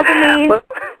 Hi, Denise.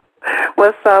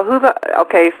 What's up?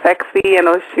 Okay, Sexy and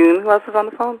Oshun. Who else is on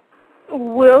the phone?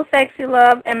 Will Sexy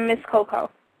Love and Miss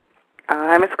Coco.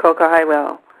 Hi, Miss Coco. Hi,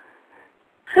 Will.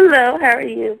 Hello, how are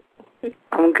you?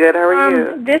 I'm good. How are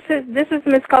you? This is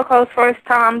Miss Coco's first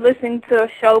time listening to a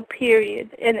show,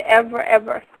 period, and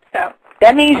ever. So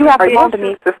that means you have to moan to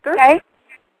me, sister. Okay?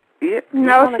 Yeah.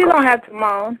 No, she don't have to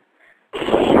moan.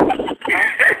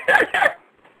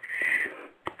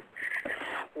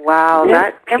 Wow,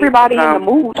 that everybody in the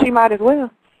mood. She might as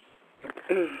well.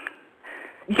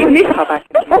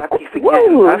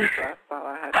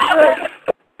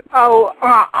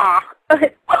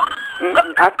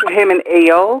 After him and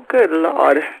AO, good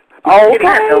Lord. Okay.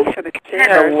 Had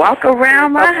to walk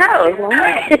around my house.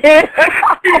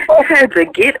 Had to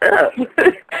get up.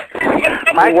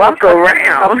 Walk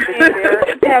around.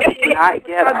 I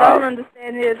don't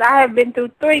understand this. I have been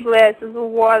through 3 glasses of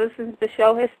water since the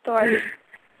show has started.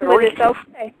 But it's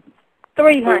okay.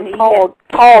 3, honey. Tall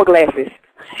glasses.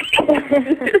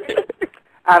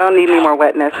 I don't need any more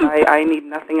wetness. I need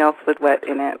nothing else with wet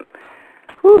in it.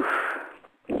 Whew.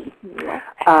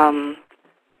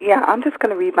 Yeah, I'm just going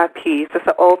to read my piece. It's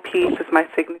an old piece. It's my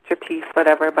signature piece,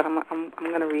 whatever, but I'm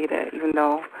going to read it, even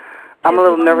though I'm a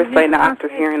little nervous right now after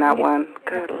hearing that one.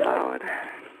 Good Lord.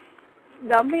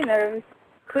 Don't be nervous.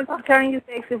 Turn your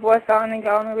sexy voice on and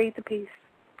go on and read the piece.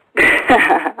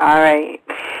 All right.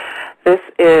 This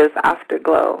is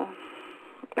Afterglow.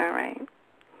 All right.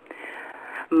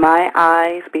 My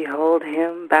eyes behold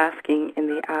him basking in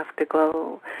the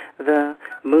afterglow. The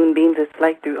moonbeams its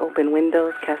light through open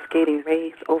windows, cascading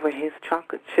rays over his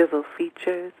chocolate chiseled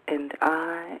features, and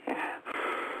I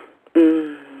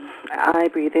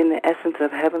breathe in the essence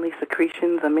of heavenly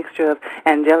secretions, a mixture of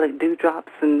angelic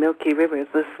dewdrops and milky rivers,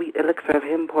 the sweet elixir of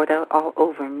him poured out all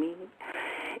over me.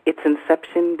 Its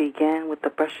inception began with the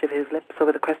brush of his lips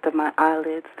over the crest of my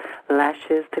eyelids,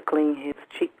 lashes tickling his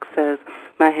cheeks as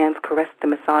my hands caressed and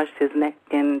massaged his neck,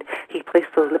 and he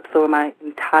placed those lips over my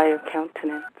entire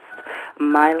countenance.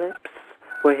 My lips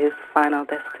were his final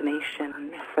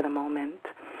destination for the moment.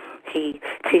 He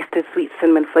tasted sweet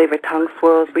cinnamon-flavored tongue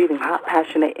swirls, breathing hot,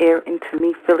 passionate air into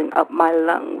me, filling up my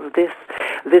lungs.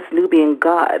 This Nubian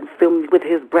god filled me with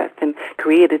his breath and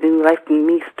created new life in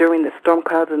me, stirring the storm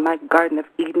clouds in my Garden of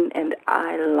Eden, and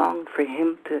I longed for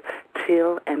him to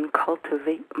till and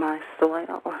cultivate my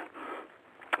soil.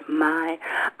 My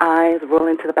eyes roll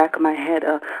into the back of my head.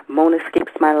 A moan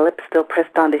escapes my lips, still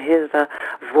pressed onto his. A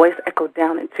voice echoed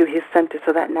down into his center,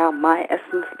 so that now my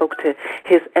essence spoke to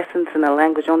his essence in a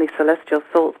language only celestial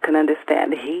souls can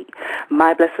understand. He,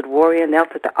 my blessed warrior,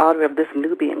 knelt at the altar of this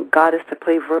Nubian goddess to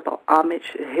play verbal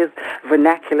homage. His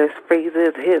vernacular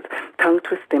phrases, his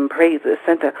tongue-twisting praises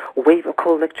sent a wave of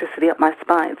cold electricity up my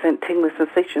spine, sent tingling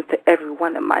sensations to every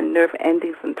one of my nerve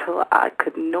endings until I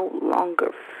could no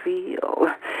longer feel.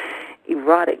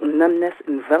 Erotic numbness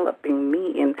enveloping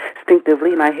me.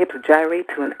 Instinctively, my hips gyrate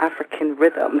to an African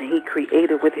rhythm he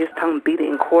created with his tongue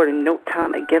beating chord in no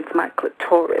time against my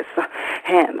clitoris.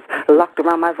 Hands locked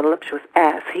around my voluptuous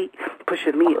ass. He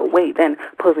pushes me away, then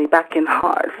pulls me back in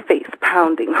hard, face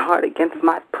pounding hard against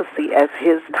my pussy as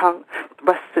his tongue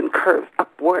thrusts and curves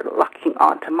upward, locking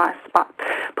onto my spot,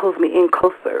 pulls me in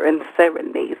closer and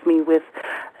serenades me with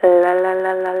la la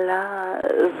la la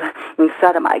la's.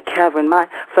 Inside of my cavern, my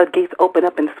floodgates open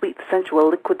up and sweet sensual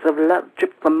liquids of love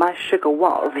drip from my sugar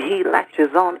walls. He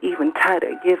latches on even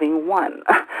tighter, giving one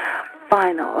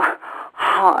final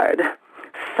hard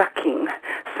sucking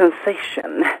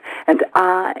sensation, and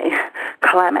I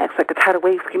climax like a tidal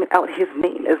wave, screaming out his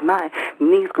name as my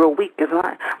knees grow weak, as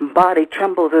my body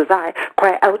trembles, as I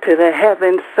cry out to the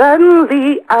heavens.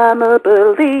 Suddenly I'm a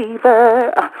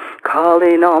believer,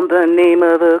 calling on the name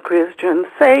of the Christian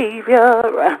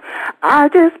Savior. I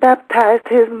just baptized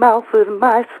his mouth with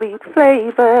my sweet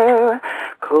flavor,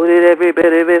 coated every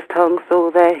bit of his tongue so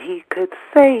that he could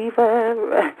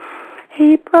savor.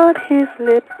 He brought his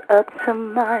lips up to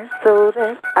mine so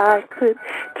that I could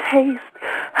taste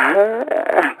her.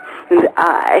 And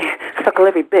I suckle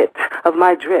every bit of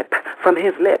my drip from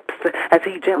his lips as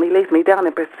he gently lays me down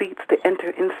and proceeds to enter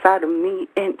inside of me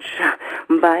inch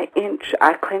by inch.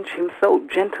 I clench him so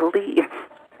gently.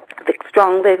 Thick,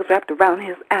 strong legs wrapped around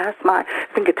his ass, my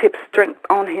fingertips strength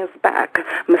on his back,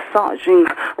 massaging,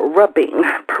 rubbing,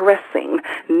 pressing,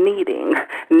 kneading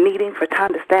for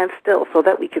time to stand still so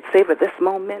that we could savor this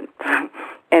moment.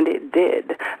 And it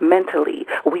did. Mentally,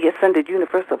 we ascended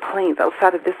universal planes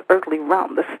outside of this earthly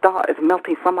realm, the stars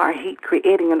melting from our heat,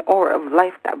 creating an aura of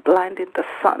life that blinded the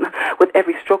sun. With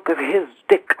every stroke of his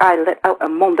dick, I let out a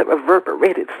moan that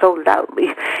reverberated so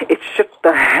loudly it shook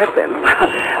the heavens.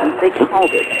 They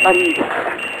called it thunder.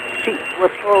 Sheets were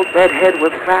pulled, red head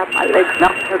was grabbed, my legs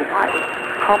melted wide,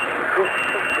 pumped,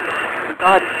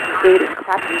 God created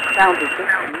clapping sounds as if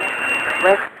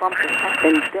breast bumping up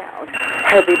and down,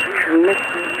 heavy breathing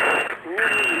mixing,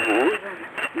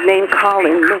 name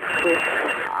calling mixed with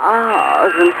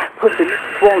ahs, and pussy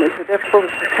swollen to their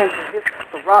fullest potential. His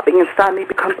throbbing inside me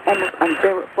becomes almost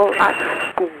unbearable. I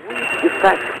squeeze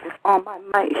inside with all my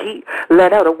might. He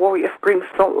let out a warrior scream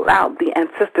so loud the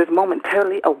ancestors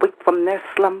momentarily awake from their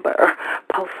slumber,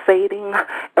 pulsating,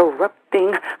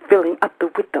 erupting, filling up the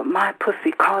width of my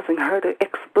pussy, causing her to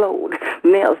explode.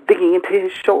 Nails digging into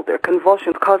his shoulder,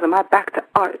 convulsions causing my back to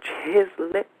arch. His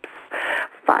lips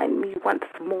find me once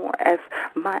more as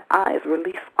my eyes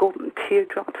release golden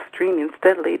teardrops streaming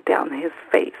steadily down his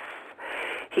face.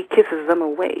 He kisses them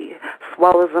away,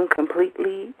 swallows them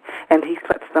completely, and he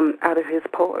lets them out of his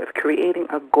pores, creating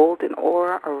a golden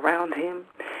aura around him,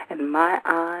 and my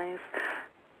eyes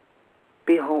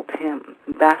behold him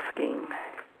basking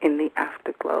in the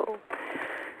afterglow.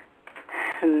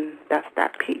 And that's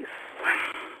that piece.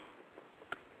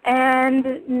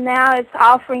 And now it's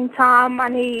offering time. I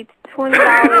need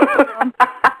 $20.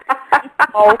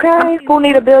 Okay, who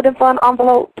need a building fund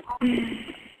envelope?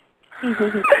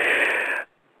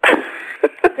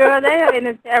 Girl, they are in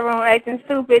the chat room acting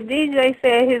stupid. DJ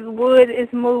said his wood is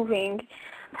moving.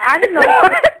 I didn't know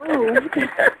it moved.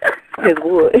 His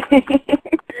wood.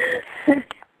 In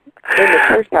the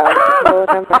church house.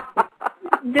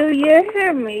 Do you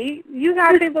hear me? You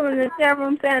got people in the chat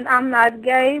room saying I'm not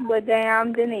gay, but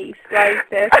damn Denise. Like,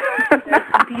 that's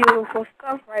beautiful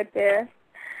stuff right there.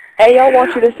 Ayo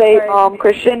wants you to say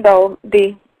crescendo,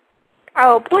 D.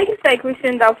 Oh, please say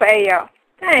crescendo for Ayo.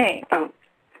 Thanks. Oh,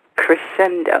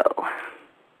 crescendo.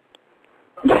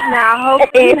 Now, I hope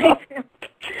he makes him.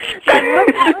 Like,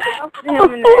 look out for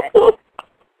him in that.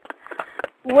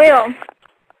 Will,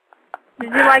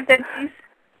 did you like that piece?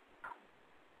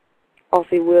 Oh,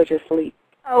 see, Will just sleep.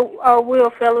 Oh, Will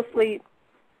fell asleep.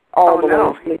 All the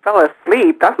no, way he asleep. fell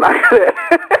asleep. That's not good.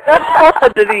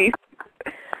 Denise.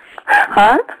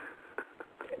 Huh?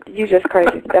 You just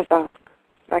crazy. That's all.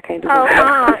 I can't do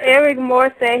that. Eric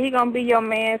Moore said he gonna be your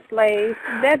man slave.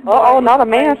 Not a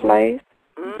man slave.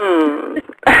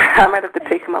 I might have to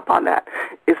take him up on that.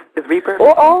 Is Rebirth?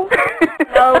 No,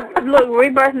 look,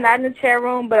 Rebirth's not in the chat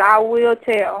room, but I will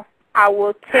tell. I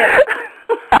will tell.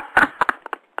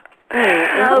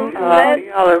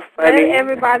 Y'all are funny. Let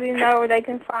everybody know where they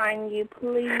can find you,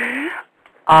 please.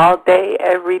 All day,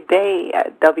 every day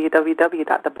at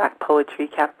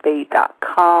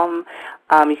www.theblackpoetrycafe.com.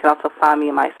 You can also find me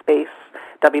in MySpace,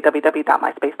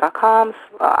 www.myspace.com,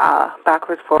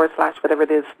 / whatever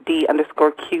it is,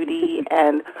 D_QD.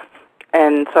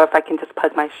 And so if I can just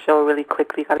plug my show really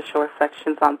quickly, got a show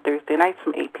Reflections on Thursday nights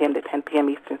from 8 p.m. to 10 p.m.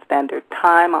 Eastern Standard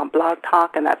Time on Blog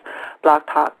Talk, and that's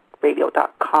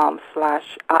blogtalkradio.com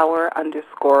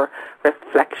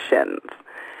 /hour_reflections.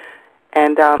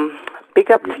 And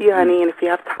big up to you, honey, and if you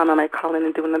have time, I might call in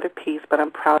and do another piece, but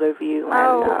I'm proud of you.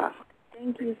 And,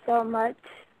 thank you so much.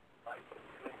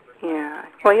 Yeah.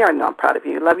 Well, you already know I'm proud of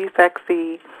you. Love you,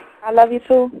 sexy. I love you,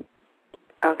 too.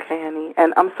 Okay, honey.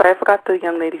 And I'm sorry, I forgot the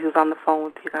young lady who's on the phone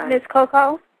with you guys. Miss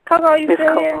Coco? Coco, you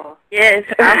still here? Yes,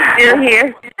 I'm still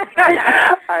here.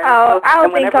 I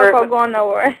don't think Coco going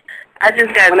nowhere. I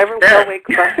just got Whenever Will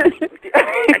wakes up,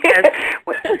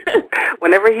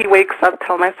 whenever he wakes up,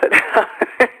 tell him I said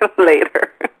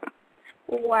later.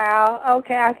 Wow.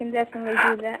 Okay, I can definitely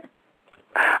do that.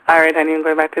 All right, honey, I'm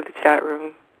going back to the chat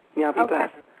room. Y'all be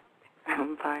blessed.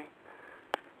 Bye.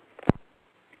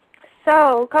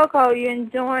 So, Coco, you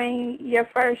enjoying your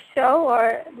first show,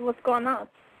 or what's going on?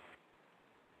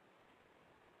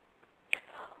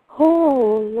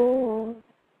 Oh,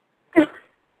 Lord.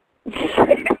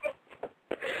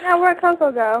 Now, where'd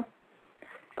Coco go?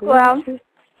 Well, that's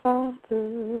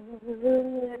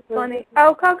funny.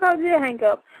 Oh, Coco did hang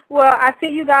up. Well, I see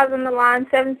you guys on the line,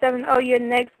 770, you're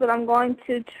next, but I'm going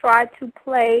to try to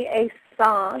play a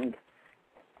song.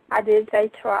 I did say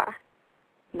try.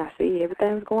 Now, see,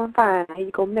 everything's going fine. Now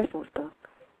you go mess with stuff.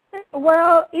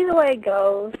 Well, either way it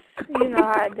goes, you know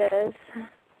how it does.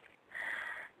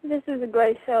 This is a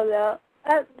great show, though.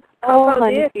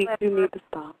 Honey, you need to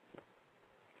stop.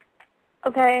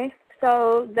 Okay,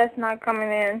 so that's not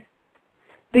coming in.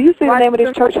 Do you see the name of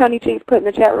this church Honey Cheeks put in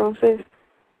the chat room, sis?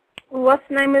 What's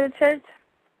the name of the church?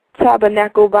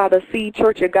 Tabernacle by the Sea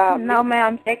Church of God. No,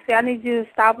 ma'am, sexy. I need you to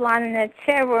stop lying in that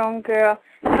chat room, girl.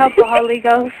 Help the Holy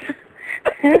Ghost.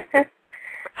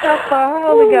 Help the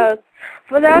Holy Ghost.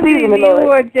 For those of you who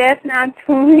are just now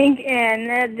tuning in,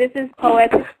 this is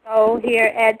Poetic Soul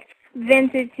here at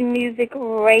Vintage Music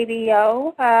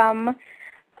Radio. I'm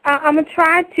going to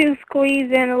try to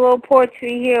squeeze in a little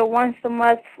poetry here once a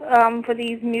month for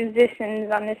these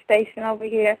musicians on this station over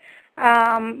here.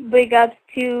 Big ups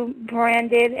to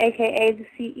Brandon, a.k.a. the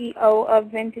CEO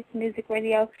of Vintage Music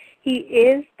Radio. He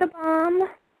is the bomb.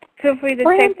 Feel free to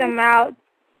check them out.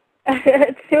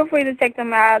 Feel free to check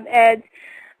them out at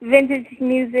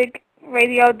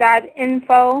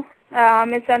vintagemusicradio.info.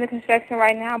 It's under construction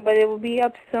right now, but it will be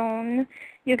up soon.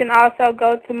 You can also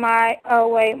go to my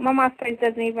MySpace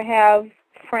doesn't even have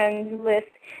friends list.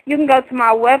 You can go to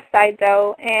my website,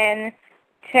 though, and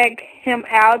check him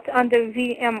out under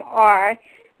VMR.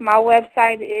 My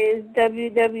website is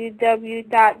www.poetic,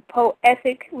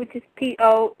 which is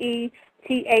POETHIC,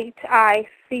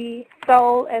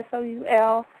 soul,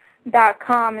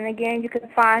 SOUL.com. And again, you can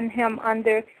find him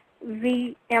under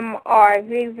VMR,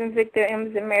 V as in Victor, M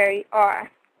as in Mary, R.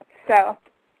 So,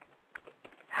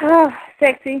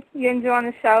 sexy, you enjoying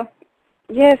the show?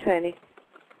 Yes, honey.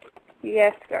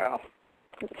 Yes, girl.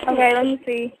 Okay, let me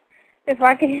see if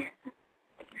I can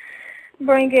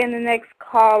bring in the next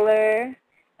caller.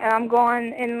 And I'm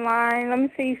going in line. Let me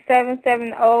see,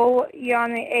 770, you're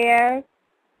on the air.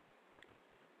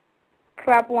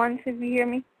 Clap once if you hear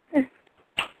me.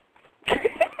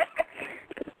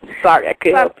 Sorry, I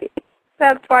couldn't help it.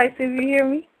 Clap twice if you hear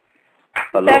me.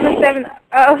 Hello.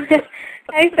 770.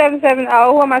 Hey, 770.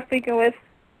 Who am I speaking with?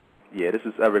 Yeah, this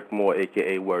is Eric Moore,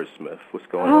 a.k.a. Wordsmith. What's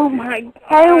going Oh, on? my God.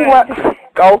 Hey, what?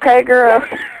 Okay, girl.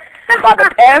 About to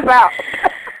pass out.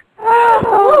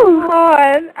 Oh,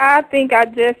 Lord. I think I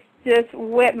just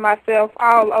wet myself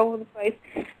all over the place.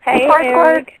 Hey,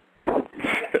 Eric.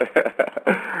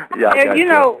 Yeah, Eric, you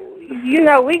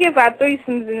know, we give our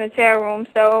threesomes in the chat room.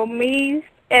 So me,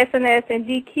 SNS, and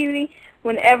DQ,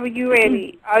 whenever you're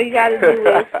ready, all you got to do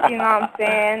is, you know what I'm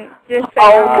saying, just say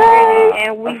I'm ready,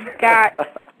 and we got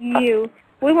you.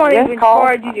 We won't even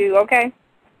charge you, okay?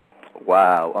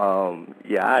 Wow.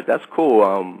 Yeah, that's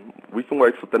cool. We can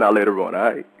work something out later on, all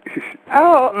right?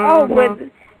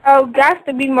 But got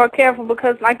to be more careful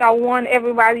because, like I warned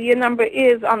everybody, your number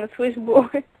is on the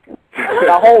switchboard.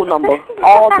 The whole number,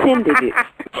 all 10 digits.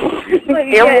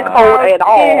 Every code and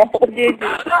all.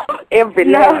 Every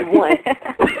last one.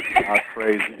 That's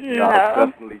crazy. That's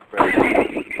definitely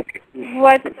crazy.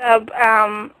 What's up,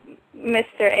 Mr.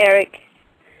 Eric?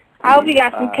 I hope you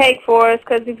got some cake for us,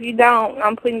 because if you don't,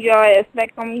 I'm putting your ass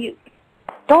back on mute.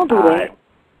 Don't do that.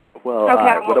 Well,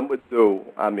 what I'm going to do,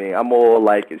 I mean, I'm all,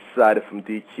 like, excited from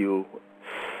DQ.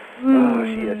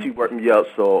 She worked me up,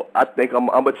 so I think I'm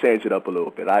going to change it up a little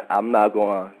bit. I'm not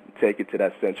going to take it to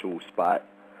that central spot,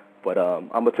 but I'm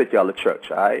going to take y'all to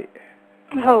church, all right?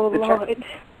 Oh, Lord.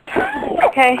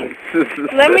 Okay.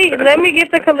 Let me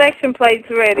get the collection plates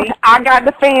ready. I got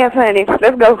the fans, honey.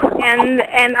 Let's go. And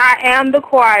I am the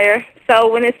choir,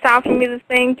 so when it's time for me to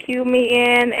sing, cue me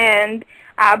in, and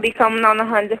I'll be coming on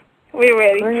 100. We're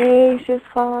ready. Gracious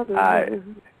Father. All right.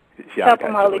 Help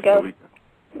them, Holy Ghost.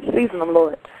 Season them,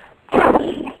 Lord.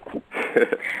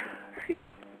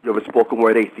 You're a spoken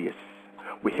word atheist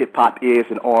with hip-hop ears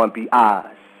and R&B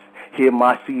eyes. Hear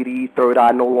my CD, third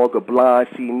eye no longer blind,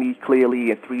 see me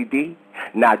clearly in 3D.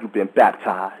 Now you've been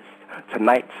baptized.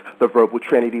 Tonight, the verbal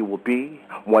trinity will be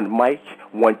one mic,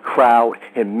 one crowd,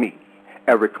 and me,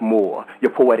 Eric Moore,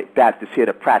 your poetic Baptist here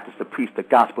to practice and preach the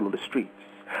gospel of the streets.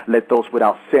 Let those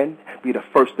without sin be the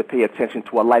first to pay attention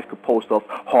to a life composed of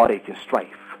heartache and strife.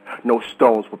 No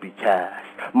stones will be cast.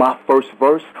 My first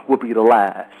verse will be the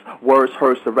last. Words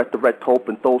heard to resurrect hope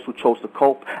in those who chose to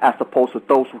cope, as opposed to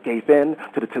those who gave in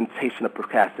to the temptation of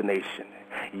procrastination.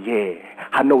 Yeah,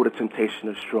 I know the temptation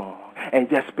is strong.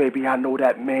 And yes, baby, I know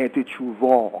that man did you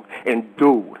wrong. And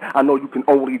dude, I know you can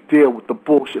only deal with the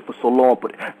bullshit for so long,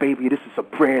 but baby, this is a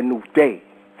brand new day.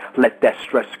 Let that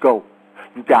stress go.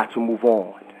 You got to move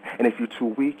on. And if you're too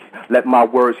weak, let my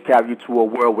words carry you to a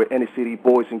world where inner city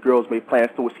boys and girls make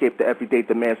plans to escape the everyday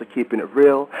demands of keeping it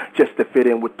real, just to fit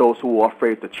in with those who are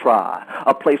afraid to try.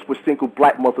 A place where single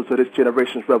black mothers are this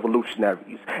generation's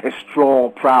revolutionaries, and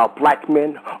strong, proud black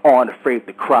men aren't afraid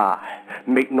to cry.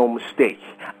 Make no mistake,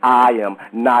 I am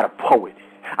not a poet.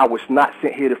 I was not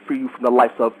sent here to free you from the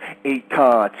likes of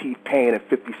Akon, T-Pain, and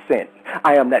 50 Cent.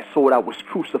 I am that soul that was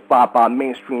crucified by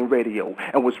mainstream radio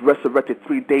and was resurrected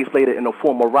 3 days later in the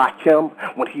form of Rakim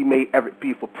when he made Eric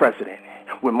B. for president.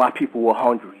 When my people were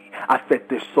hungry, I fed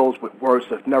their souls with words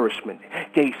of nourishment,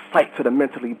 gave sight to the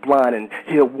mentally blind, and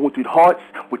healed wounded hearts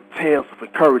with tales of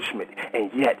encouragement. And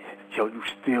yet, yo, you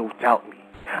still doubt me.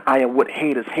 I am what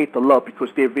haters hate to love because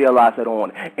they realize that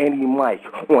on any mic,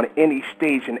 on any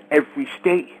stage, in every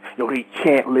state, yo, they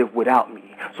can't live without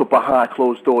me. So behind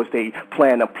closed doors, they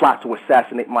plan and plot to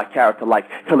assassinate my character like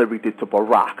Hillary did to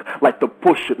Barack, like the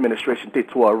Bush administration did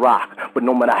to Iraq. But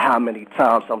no matter how many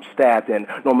times I'm stabbed and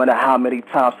no matter how many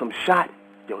times I'm shot,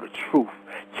 yo, the truth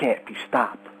can't be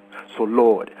stopped. So,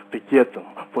 Lord, forgive them,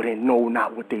 for they know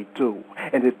not what they do.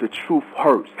 And if the truth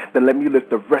hurts, then let me live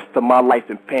the rest of my life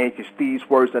in pain, because these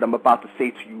words that I'm about to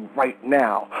say to you right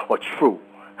now are true.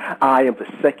 I am the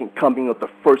second coming of the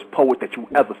first poet that you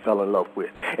ever fell in love with.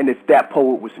 And if that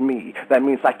poet was me, that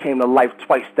means I came to life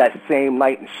twice that same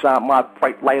night and shined my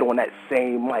bright light on that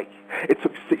same mic. It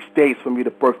took 6 days for me to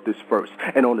birth this verse,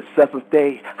 and on the 7th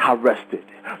day, I rested.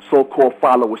 So-called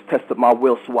followers tested my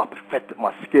will, so I perfected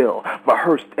my skill,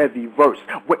 rehearsed every verse,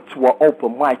 went to an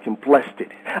open mic and blessed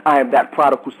it. I am that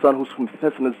prodigal son who's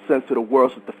confessing his sins to the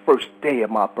world since the first day of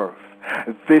my birth.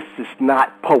 This is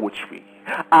not poetry.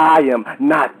 I am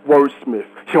not wordsmith.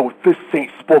 Yo, this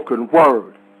ain't spoken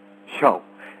word. Yo,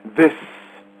 this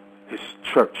is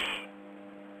church.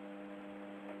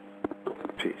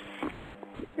 Peace.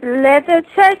 Let the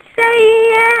church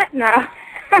say yeah. No.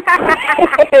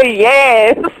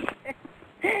 Yes.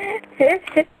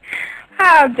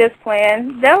 I'm just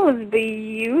playing. That was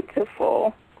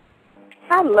beautiful.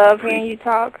 I love hearing you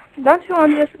talk. Don't you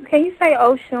want to just, can you say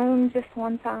Oshun just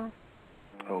one time?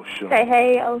 Oshun. Say,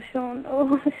 hey, Oshun.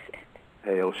 Oh, shit.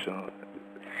 Hey, Oshun.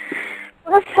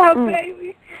 What's up,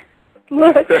 baby?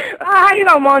 Look, how you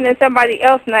don't moan in somebody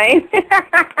else's name?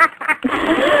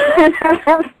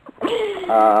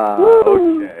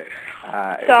 Okay.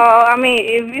 Right. So, I mean,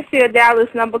 if you see a Dallas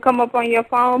number come up on your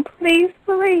phone, please,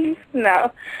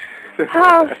 no.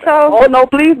 Oh, no,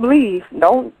 please.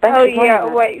 Don't. Oh, yeah,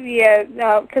 wait, yeah,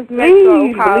 no, because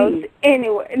Metro calls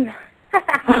anyway.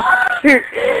 Let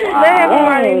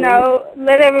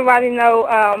everybody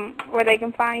know where they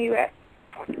can find you at.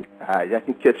 Y'all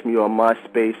can catch me on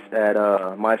MySpace at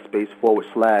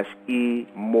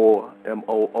MySpace.com/E-More,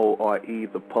 M-O-O-R-E,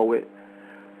 the poet.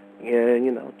 And,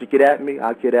 you know, to get at me,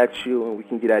 I'll get at you, and we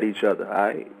can get at each other, all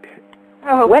right?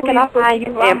 Oh, where can I find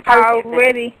you in person?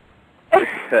 Already.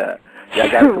 Yeah, I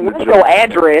got it from the What's your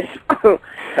address? No,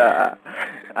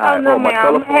 my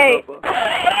ma'am. Hey.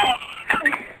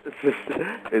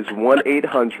 It's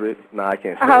 1-800. No, I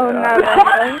can't say that. No. I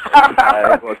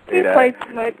ain't gonna say that. Play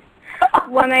too much.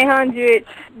 1-800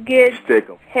 get stick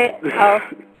 'em.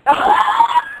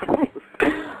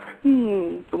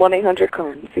 1-800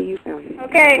 come. See you soon.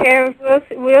 Okay, Eric.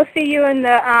 We'll see you in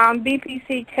the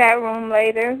BPC chat room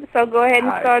later. So go ahead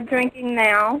and start drinking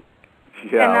now.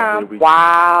 Yeah. And,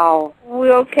 wow.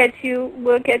 We'll catch you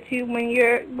when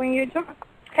you're drunk.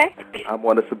 Okay. I'm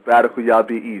on a sabbatical. Y'all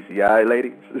be easy, all right,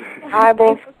 ladies? Hi,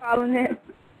 both. Thanks for calling in.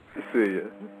 See ya.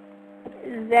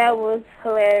 That was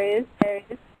hilarious.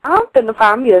 I'm finna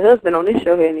find me a husband on this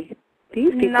show, Henny.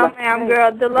 No, ma'am,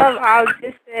 girl. The love out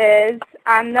just says,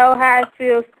 I know how it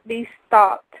feels to be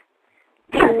stalked.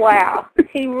 Wow.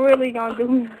 He really gonna do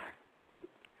me.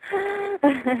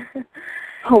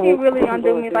 He really gonna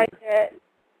do me like that.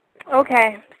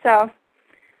 Okay, so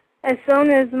as soon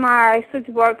as my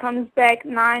switchboard comes back,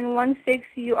 916,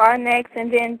 you are next,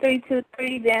 and then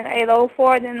 323, then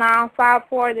 804, then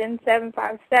 954, then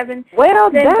 757, well,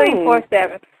 then dang.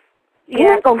 347.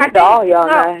 Yeah, I'm gonna get to all y'all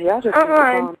now. Y'all just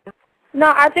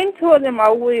No, I think two of them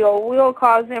are Will. Will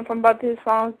calls in from both his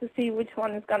phones to see which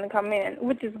one is going to come in,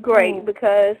 which is great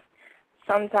because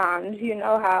sometimes you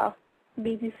know how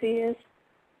BTC is.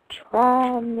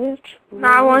 Try Mitch.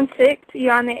 916,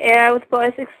 you're on the air with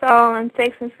Poetic Soul and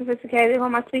Sex and Sophisticated. Who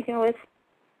am I speaking with?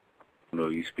 No,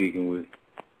 you speaking with?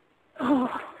 Oh.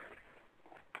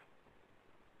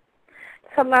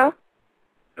 Hello?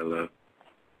 Hello?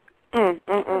 What's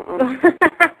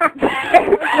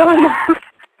going on?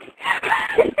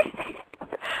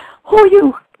 Who are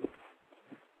you?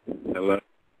 Hello?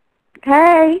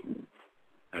 Hey.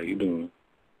 How you doing?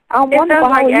 I'm wonderful.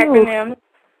 How are you? Acronym.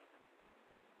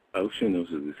 Ocean knows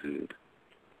who this is.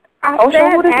 I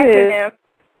said what is acronym.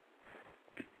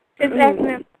 It's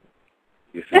acronym.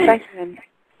 Yes, it's acronym.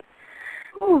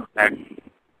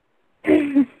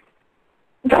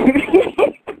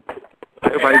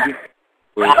 Everybody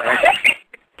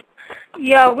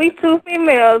Yo, we two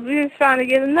females. We just trying to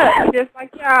get a nut, just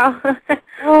like y'all.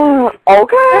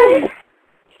 Okay.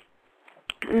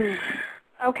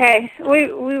 Okay,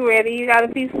 we ready. You got a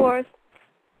piece for us?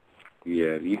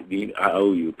 Yeah, I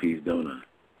owe you a piece, don't I?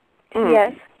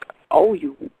 Yes. Owe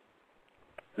you.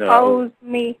 No, owes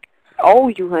me. Owe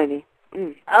you, honey.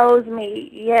 Owes me.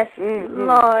 Yes,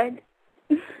 Lord.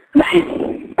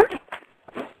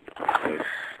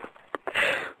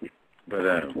 But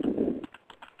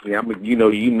yeah, you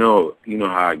know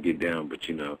how I get down. But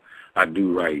I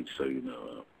do write, so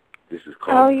this is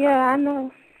called. Oh yeah, I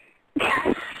know.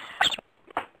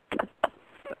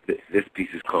 This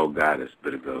piece is called Goddess,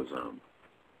 but it goes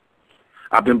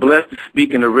I've been blessed to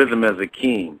speak in a rhythm as a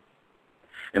king,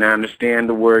 and I understand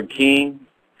the word king.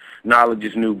 Knowledge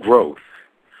is new growth.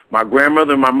 My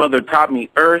grandmother and my mother taught me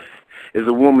earth is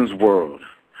a woman's world.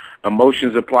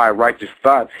 Emotions apply righteous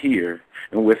thoughts here,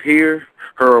 and with here,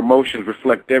 her emotions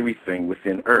reflect everything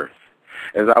within earth,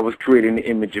 as I was created in the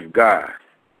image of God.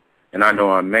 And I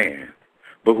know I'm man,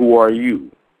 but who are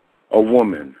you? A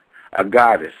woman, a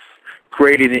goddess,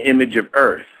 created in the image of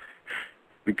earth,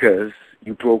 because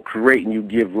you procreate and you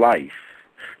give life.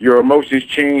 Your emotions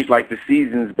change like the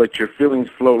seasons, but your feelings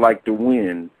flow like the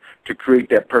wind to create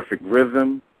that perfect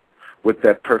rhythm with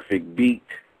that perfect beat,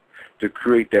 to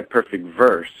create that perfect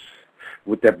verse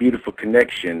with that beautiful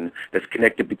connection that's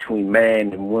connected between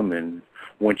man and woman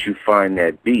once you find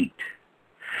that beat.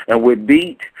 And with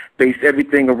beat, base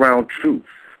everything around truth.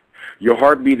 Your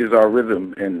heartbeat is our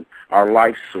rhythm and our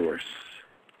life source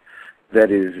that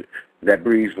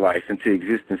breathes life into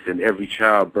existence in every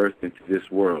child birthed into this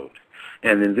world.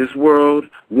 And in this world,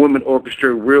 women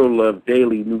orchestrate real love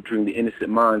daily, nurturing the innocent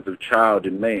minds of child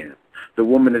and man. The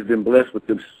woman has been blessed with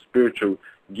the spiritual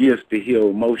gifts to heal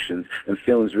emotions and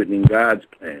feelings written in God's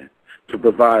plan, to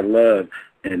provide love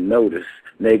and notice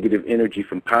negative energy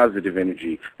from positive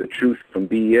energy, the truth from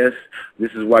BS.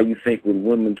 This is why you think when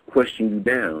women question you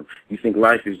down, you think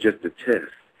life is just a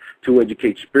test. to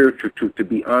educate spiritual truth, to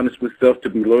be honest with self, to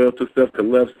be loyal to self, to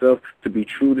love self, to be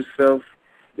true to self,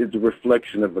 is the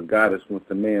reflection of a goddess once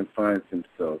a man finds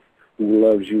himself who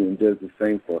loves you and does the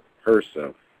same for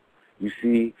herself. You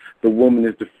see, the woman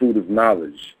is the fruit of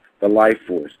knowledge, the life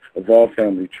force of all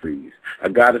family trees. A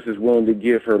goddess is willing to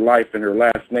give her life and her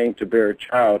last name to bear a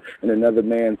child in another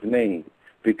man's name,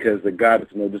 because the goddess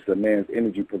notices a man's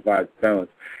energy provides balance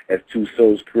as two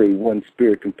souls create one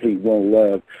spirit, complete one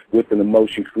love, with an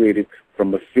emotion created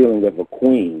from a feeling of a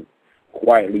queen,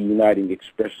 quietly uniting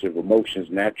expressive emotions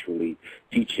naturally,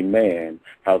 teaching man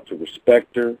how to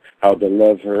respect her, how to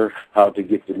love her, how to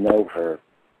get to know her.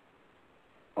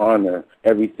 Honor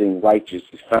everything righteous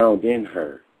is found in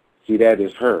her. See, that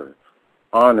is her.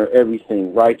 Honor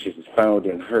everything righteous is found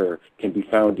in her, can be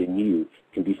found in you,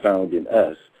 can be found in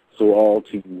us. So all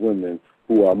to you women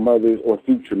who are mothers or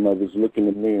future mothers, look in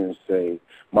the mirror and say,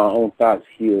 my own thoughts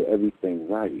heal everything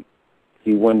right.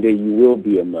 See, one day you will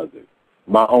be a mother.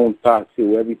 My own thoughts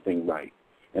heal everything right.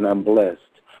 And I'm blessed.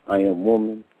 I am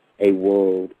woman, a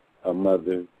world, a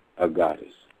mother, a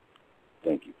goddess.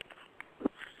 Thank you.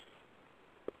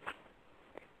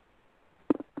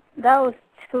 That was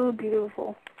too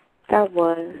beautiful. That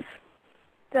was.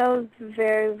 That was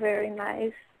very, very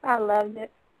nice. I loved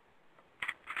it.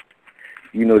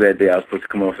 You know, that day I was supposed to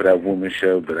come on for that woman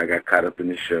show, but I got caught up in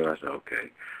the show. I said,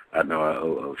 okay, I know I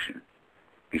owe Ocean.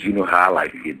 Because you know how I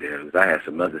like to get there. Because I had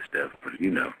some other stuff, but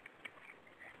you know.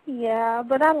 Yeah,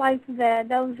 but I liked that.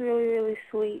 That was really, really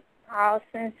sweet. All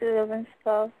sensitive and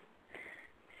stuff.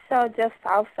 So just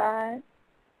outside.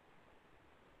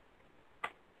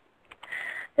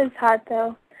 It's hot,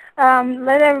 though.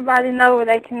 Let everybody know where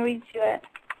they can reach you at.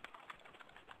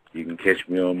 You can catch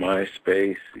me on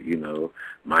MySpace, you know,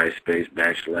 MySpace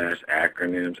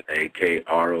 /acronyms,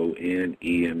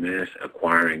 AKRONEMS,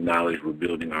 acquiring knowledge,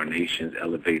 rebuilding our nations,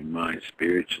 elevating minds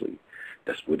spiritually.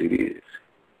 That's what it is.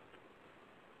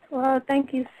 Well,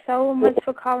 thank you so much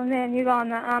for calling in. You're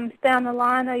going to stay on the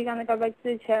line, or you're going to go back to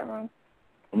the chat room?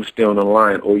 I'm still on the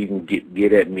line, or you can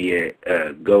get at me at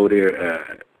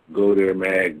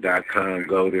GoThereMag.com,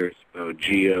 Goder, spelled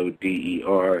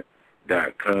GODER.com.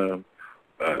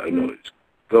 No, it's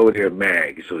Go There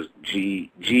Mag, so it's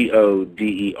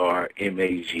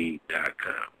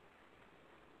GODERMAG.com.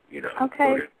 You know.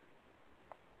 Okay.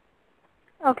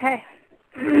 Okay.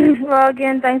 Well,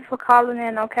 again, thanks for calling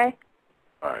in, okay?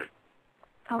 All right.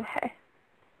 Okay.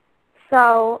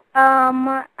 So,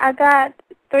 I got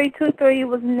 323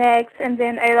 was next, and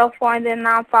then 804, and then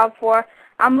 954.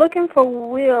 I'm looking for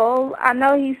Will. I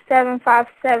know he's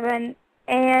 757,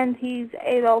 and he's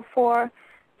 804.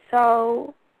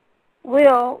 So,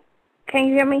 Will, can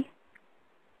you hear me?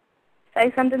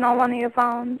 Say something on one of your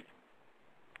phones.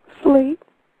 Sleep.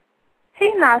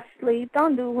 He's not asleep.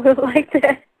 Don't do Will like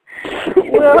that.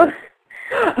 Will,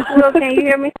 can you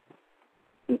hear me?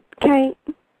 Can't.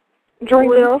 Dream.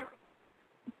 Will.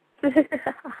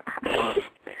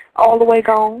 All the way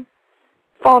gone.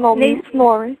 Phone on me,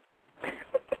 snoring.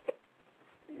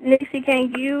 Nixie,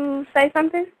 can you say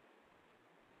something?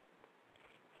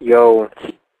 Yo.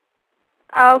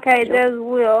 Okay, there's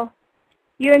Will.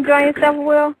 You enjoying yourself,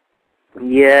 Will?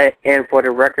 Yeah, and for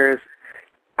the records,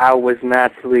 I was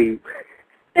not asleep.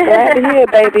 Glad to hear,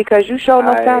 baby, because you sure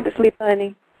no sound to sleep,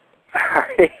 honey.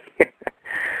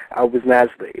 I was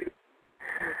not asleep.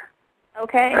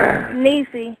 Okay.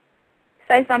 Nixie,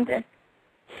 say something.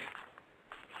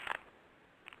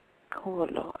 Oh,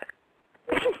 Lord.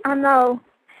 I know.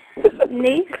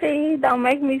 Nixie, don't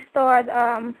make me start,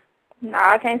 no,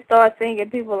 I can't start singing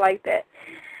people like that.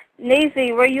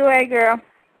 Nixie, where you at, girl?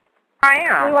 I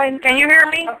am. Can you hear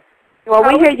me? Well,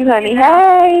 we hear you, honey.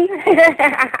 Hey.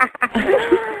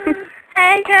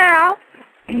 Hey, girl.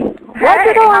 What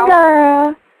you doing,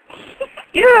 girl?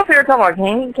 You up here talking about,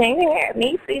 can you hear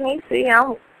me? See,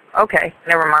 okay,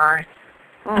 never mind.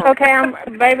 Okay,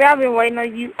 baby, I've been waiting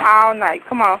on you all night.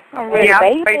 Come on, I'm ready. Yeah, I've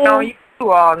been waiting on you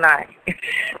all night.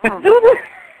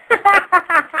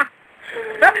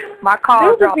 My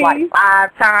call dropped like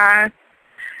 5 times.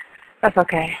 That's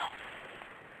okay.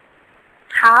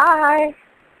 Hi.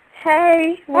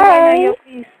 Hey. We're waiting on your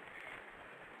piece.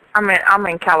 I'm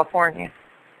in California.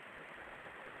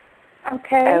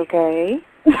 Okay. Okay.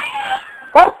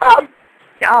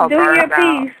 Y'all do your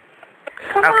piece.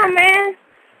 Come on, man.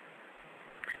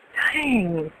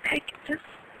 Dang, just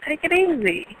take it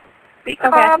easy. Be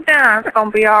calm down. It's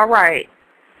gonna be all right.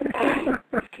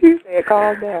 She said,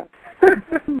 calm down.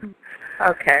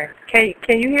 Okay.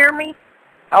 Can you hear me?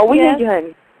 Oh, we hear you,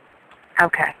 honey.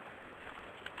 Okay.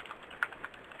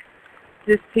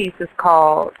 This piece is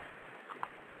called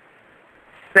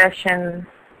Session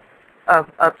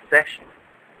of Obsession.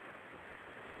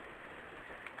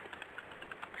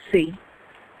 See,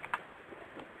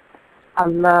 I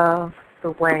love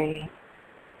the way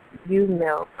you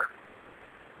milk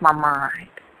my mind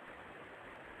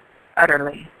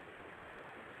utterly.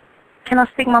 Can I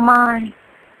speak my mind?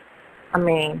 I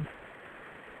mean,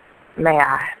 may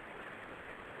I?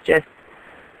 Just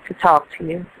to talk to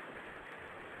you.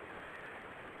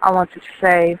 I want to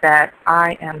say that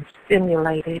I am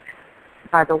stimulated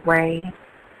by the way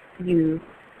you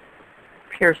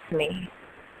pierce me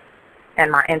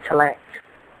and my intellect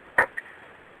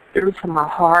through to my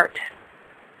heart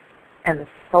and the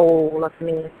soul of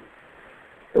me,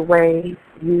 the way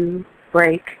you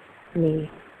break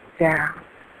me down,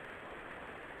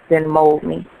 then mold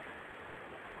me.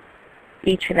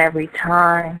 Each and every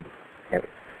time that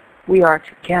we are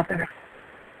together,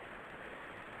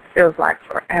 feels like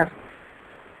forever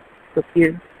with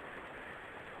you.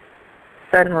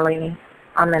 Suddenly,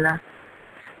 I'm in a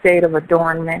state of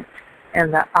adornment,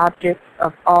 and the object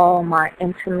of all my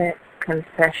intimate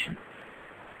confession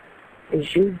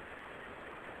is you.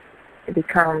 It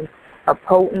becomes a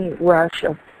potent rush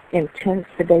of intense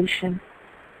sedation.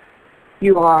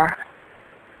 You are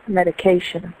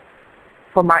medication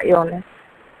for my illness,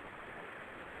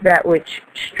 that which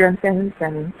strengthens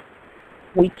and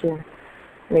weakens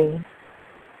me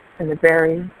in the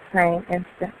very same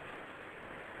instant.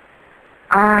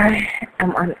 I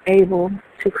am unable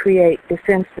to create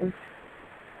defenses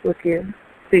with you.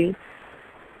 See,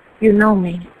 you know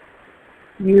me.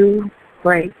 You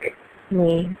break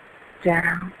me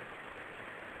down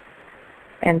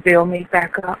and build me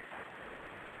back up,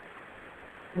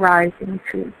 rising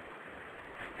to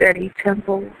steady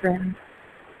tempos and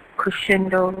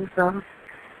crescendos of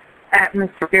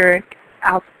atmospheric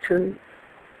altitude.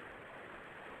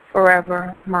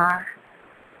 Forever my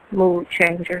mood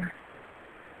changer.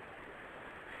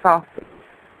 Softly,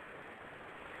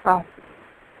 softly,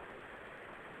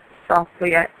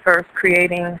 softly at first,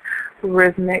 creating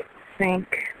rhythmic sync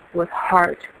with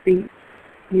heartbeat.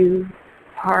 You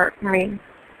heart me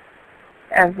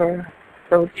ever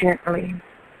so gently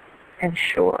and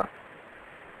sure,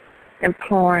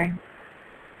 imploring,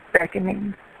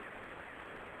 beckoning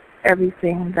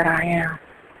everything that I am.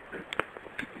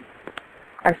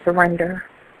 I surrender.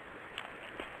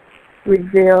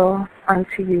 Reveal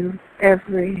unto you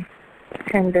every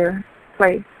tender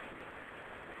place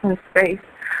and space.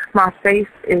 My face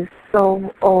is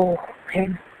so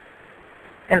open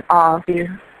in awe of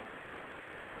you.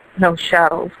 No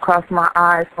shadows cross my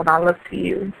eyes when I look to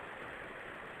you.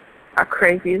 I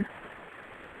crave you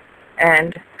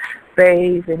and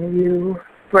bathe in you,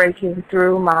 breaking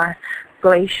through my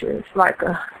glaciers like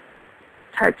a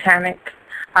Titanic.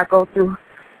 I go through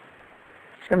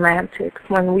semantics.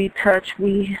 When we touch,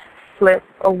 we slip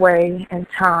away in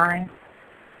time.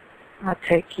 I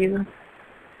take you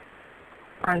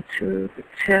onto the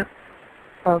tip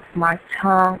of my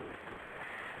tongue,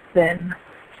 then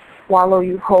swallow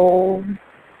you whole,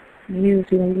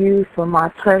 using you for my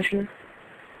pleasure.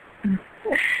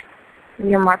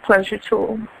 You're my pleasure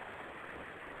tool.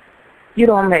 You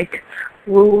don't make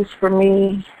rules for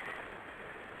me.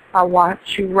 I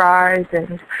watch you rise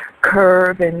and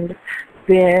curve and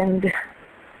bend.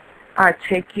 I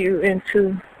take you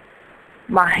into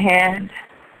my hand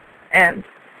and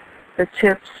the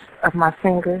tips of my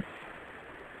fingers,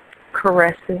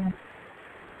 caressing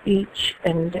each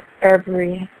and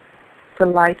every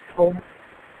delightful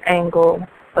angle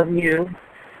of you.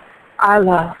 I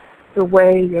love the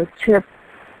way your tip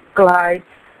glides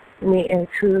me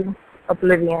into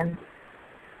oblivion.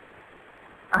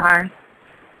 I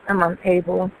am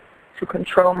unable to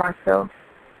control myself.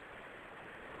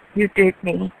 You dig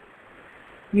me.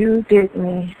 You dig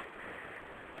me.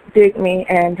 Dig me,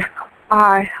 and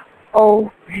I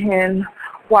open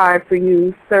wide for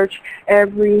you. Search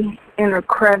every inner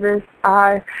crevice.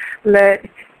 I let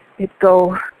it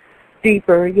go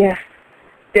deeper. Yes,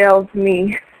 delve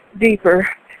me deeper,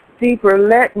 deeper.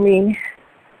 Let me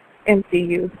empty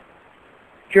you,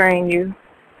 drain you,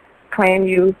 claim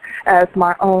you as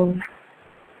my own.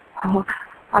 Oh,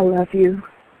 I love you.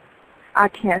 I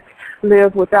can't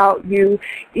live without you.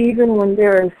 Even when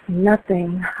there is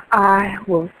nothing, I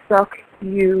will suck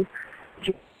you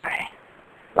dry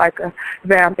like a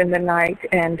vamp in the night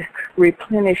and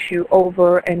replenish you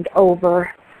over and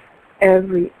over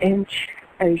every inch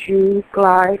as you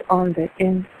glide on the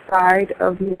inside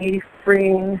of me,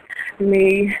 freeing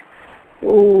me.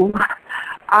 Ooh,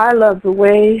 I love the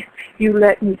way you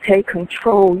let me take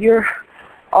control. You're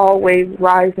always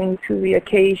rising to the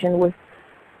occasion with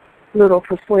little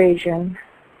persuasion,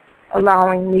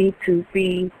 allowing me to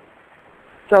be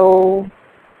so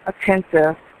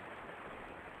attentive.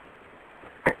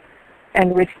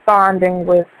 and responding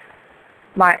with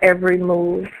my every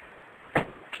move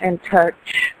and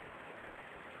touch.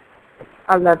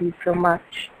 I love you so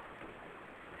much.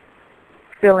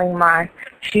 Filling my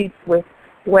sheets with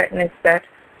wetness that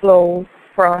flows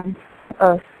from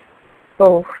us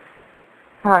both.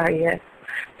 Ah, yes.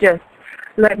 Just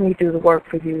let me do the work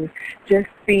for you. Let's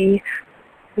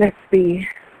be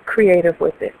creative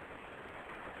with it.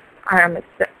 I am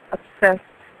obsessed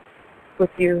with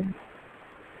you.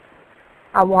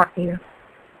 I want you.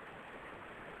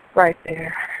 Right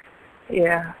there.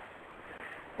 Yeah.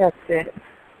 That's it.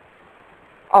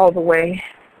 All the way.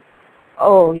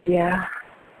 Oh, yeah.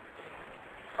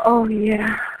 Oh,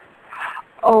 yeah.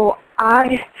 Oh,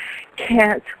 I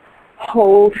can't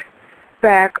hold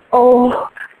back. Oh,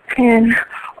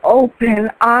 open.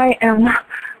 I am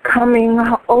coming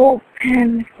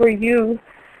open for you.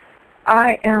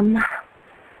 I am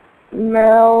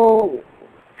melting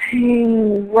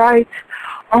right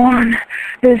on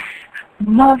this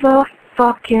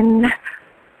motherfucking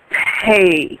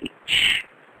page.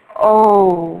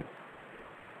 Oh,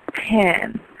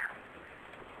 pen.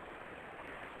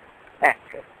 That's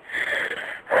it.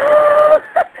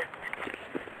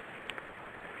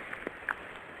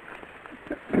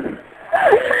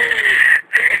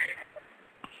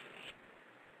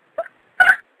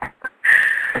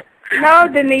 No,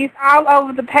 Denise, all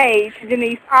over the page.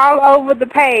 Denise, all over the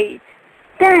page.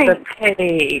 Dang. The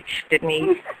page,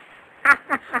 Denise.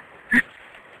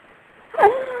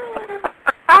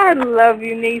 I love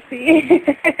you,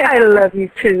 Niecy. I love you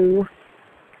too.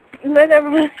 Let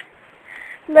everybody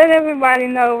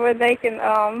know where they can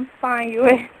find you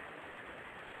at.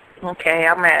 Okay,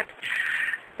 I'm at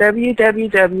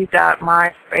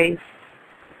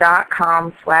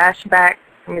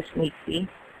www.myspace.com/backmissniecy.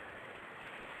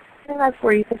 And that's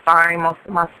where you can find most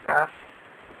of my stuff.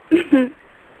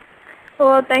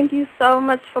 Well, thank you so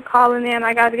much for calling in.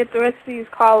 I got to get the rest of these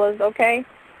callers, okay?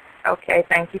 Okay,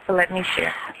 thank you for letting me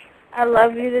share. I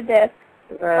love you to death.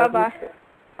 Bye-bye.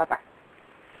 Bye-bye.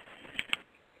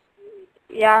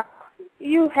 Yeah,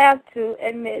 you have to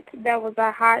admit that was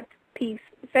a hot piece.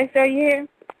 Sexy, are you here?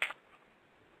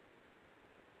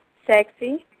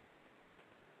 Sexy.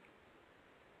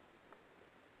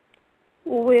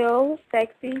 Will,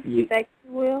 sexy, sexy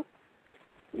Will.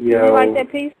 Yo. You like that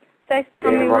piece? Sexy,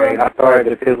 Damn right. Will? I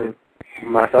started feeling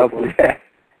myself with that.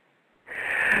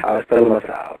 I was feeling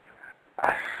myself.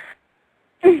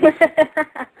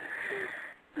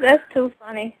 That's too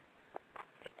funny.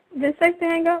 Did Sexy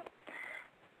hang up?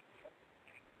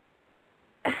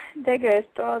 That girl's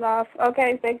thrown off.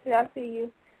 Okay, Sexy, I see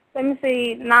you. Let me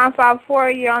see.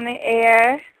 954, you're on the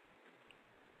air.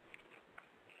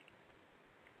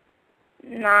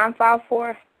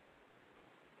 954.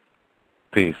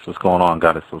 Peace. What's going on?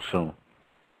 Got it so soon.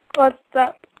 What's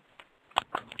up?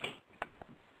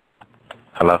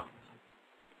 Hello?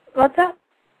 What's up?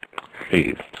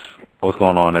 Peace. What's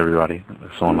going on, everybody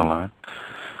that's on the line?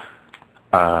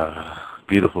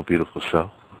 Beautiful, beautiful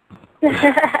show.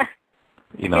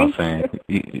 You know what I'm saying?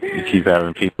 You keep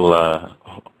having people, it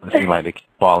seems like they keep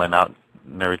falling out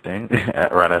and everything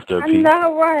right after a piece. I'm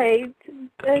not right.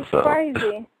 That's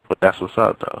crazy. But that's what's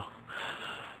up, though.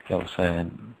 You know what I'm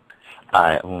saying?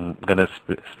 I'm going to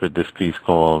spit this piece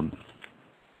called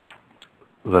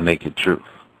The Naked Truth.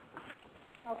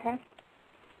 Okay.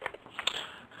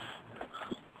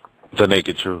 The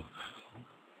Naked Truth.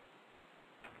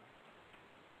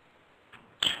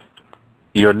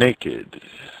 You're naked.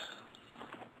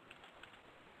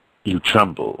 You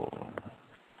tremble.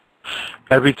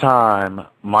 Every time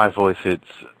my voice hits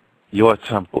your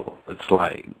temple, it's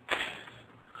like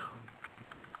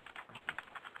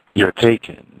you're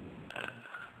taken,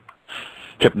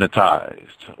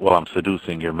 hypnotized while I'm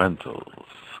seducing your mentals,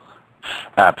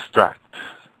 abstract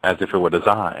as if it were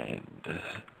designed,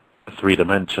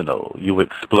 three-dimensional, you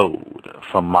explode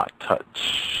from my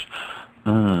touch.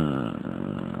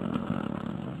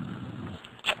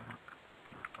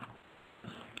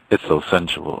 It's so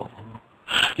sensual.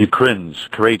 You cringe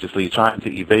courageously, trying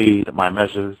to evade my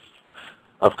measures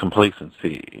of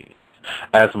complacency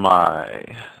as my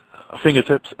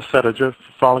fingertips set adrift,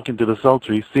 frolicking through the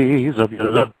sultry seas of your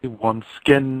lovely warm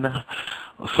skin,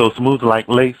 so smooth like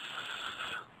lace.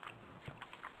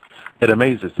 It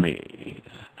amazes me.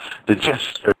 The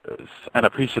gestures and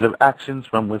appreciative actions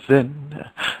from within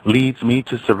leads me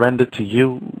to surrender to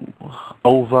you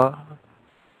over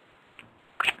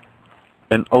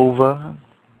and over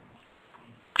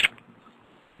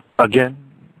again.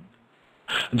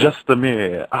 Just the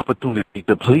mere opportunity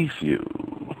to please you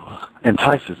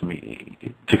entices me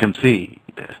to concede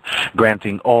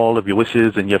granting all of your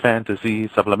wishes and your fantasies,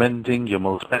 supplementing your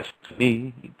most best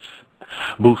needs,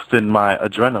 boosting my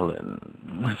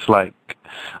adrenaline. It's like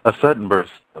a sudden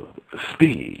burst of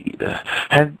speed.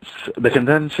 Hence, the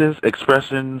contentious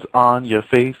expressions on your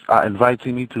face are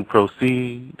inviting me to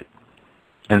proceed.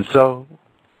 And so,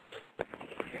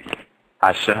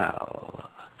 I shall.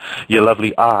 Your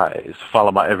lovely eyes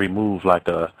follow my every move like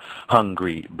a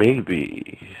hungry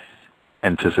baby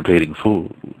anticipating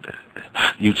food.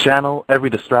 You channel every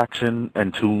distraction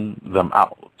and tune them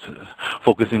out,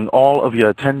 focusing all of your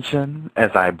attention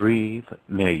as I breathe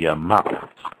near your mouth,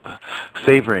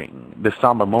 savoring the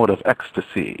somber mode of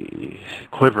ecstasy,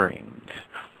 quivering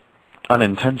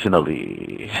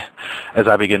unintentionally as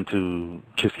I begin to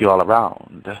kiss you all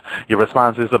around. Your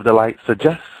responses of delight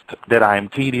suggest that I am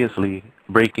tediously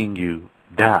breaking you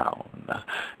down.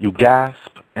 You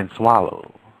gasp and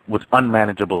swallow with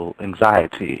unmanageable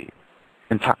anxiety,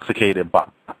 intoxicated by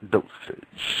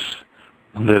dosage.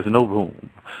 There's no room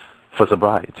for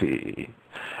sobriety.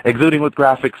 Exuding with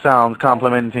graphic sounds,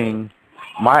 complimenting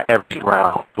my every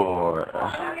round for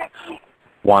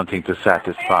wanting to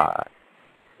satisfy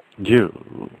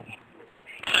you.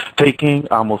 Taking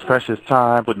our most precious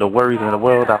time with no worries in the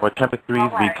world, our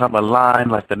chemistries become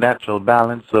aligned like the natural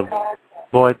balance of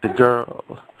boy to girl.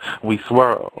 We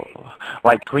swirl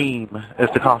like cream is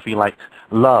the coffee, like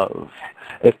love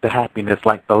is the happiness,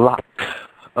 like the lock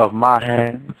of my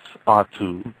hands are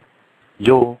to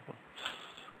yours.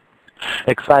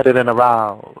 Excited and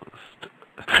aroused,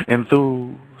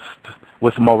 enthused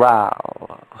with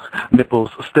morale, nipples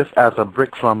stiff as a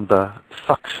brick from the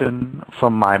suction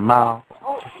from my mouth,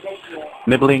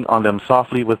 nibbling on them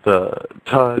softly with a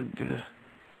tug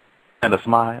and a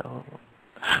smile.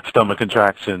 Stomach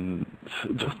contractions,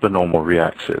 just the normal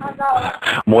reaction.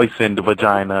 Moistened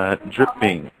vagina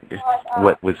dripping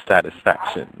wet with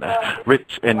satisfaction.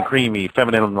 Rich and creamy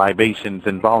feminine libations,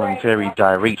 involuntary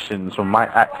gyrations from my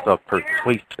acts of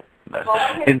persuasion.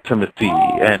 Intimacy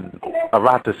and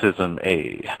eroticism,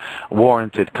 a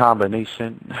warranted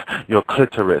combination. Your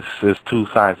clitoris is 2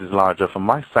 sizes larger from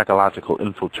my psychological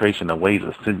infiltration and ways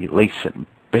of simulation.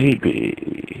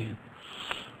 Baby,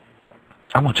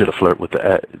 I want you to flirt with the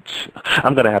edge.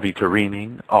 I'm going to have you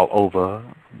careening all over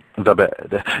the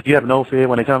bed. You have no fear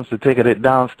when it comes to taking it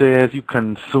downstairs. You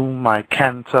consume my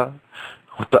canter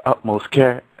with the utmost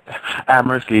care,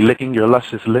 amorously licking your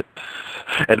luscious lips,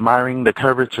 admiring the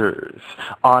curvatures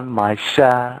on my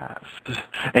shaft,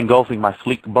 engulfing my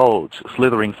sleek bulge,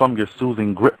 slithering from your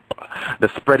soothing grip. The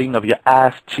spreading of your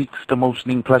ass cheeks, the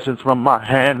motioning pleasures from my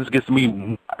hands gives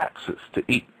me access to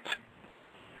eat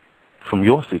from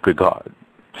your secret garden.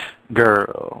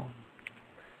 Girl,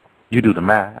 you do the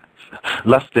math.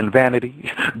 Lust and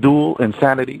vanity, dual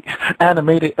insanity,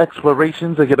 animated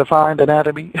explorations of your defined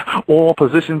anatomy. All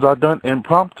positions are done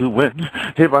impromptu when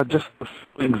here are just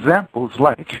examples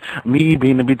like me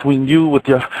being in between you with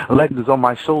your legs on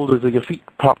my shoulders and your feet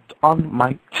propped on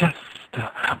my chest.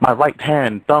 My right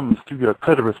hand thumbs through your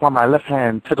clitoris while my left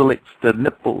hand titillates the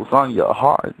nipples on your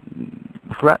hard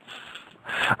breasts.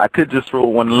 I could just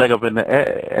roll one leg up in the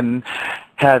air and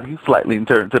have you slightly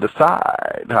turned to the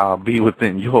side. I'll be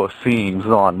within your seams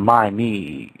on my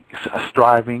knees,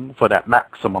 striving for that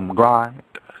maximum grind.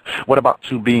 What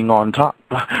about you being on top,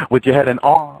 with your head and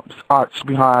arms arched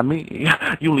behind me?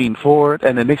 You lean forward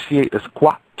and initiate a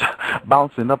squat,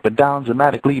 bouncing up and down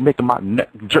dramatically, making my neck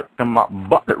jerk and my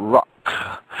butt rock.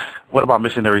 What about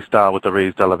missionary style with a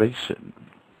raised elevation?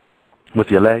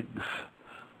 With your legs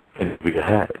and your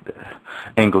head,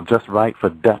 angled just right for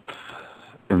depth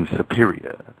and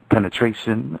superior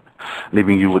penetration,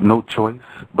 leaving you with no choice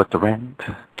but to rant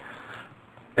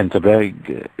and to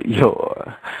beg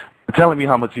your telling me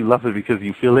how much you love it because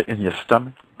you feel it in your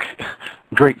stomach.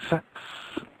 Great sex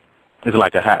is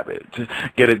like a habit.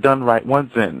 Get it done right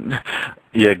once and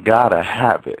you gotta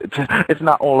have it. It's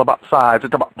not all about size,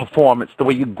 it's about performance, the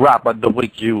way you grab it, the way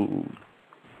you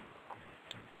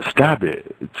stab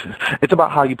it. It's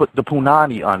about how you put the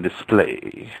punani on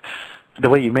display, the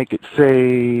way you make it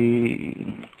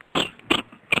say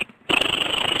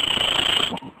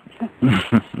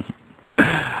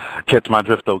catch my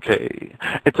drift, okay?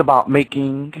 It's about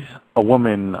making a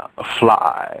woman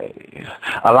fly,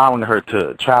 allowing her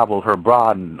to travel her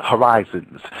broad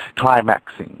horizons,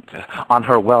 climaxing on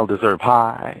her well-deserved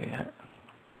high.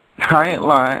 I ain't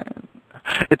lying.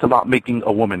 It's about making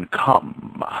a woman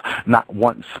come, not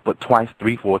once, but twice,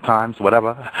 3, 4 times,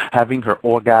 whatever, having her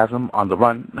orgasm on the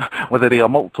run. Whether they are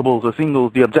multiples or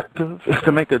singles, the objective is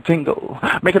to make her tingle,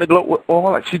 make her glow with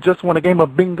all like she just won a game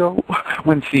of bingo.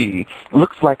 When she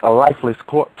looks like a lifeless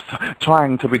corpse,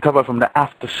 trying to recover from the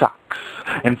aftershocks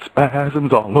and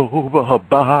spasms all over her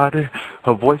body,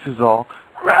 her voice is all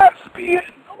raspy and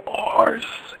hoarse.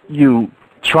 You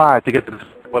try to get this,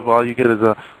 but all you get is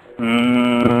a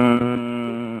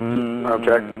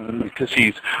okay, because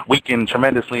she's weakened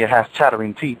tremendously and has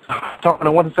chattering teeth. Talking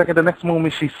to 1 second, the next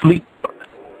moment she sleeps.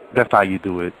 That's how you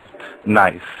do it.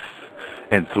 Nice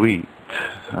and sweet.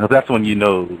 That's when you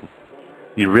know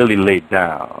you really laid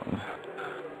down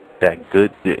that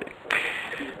good dick.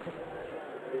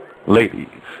 Ladies,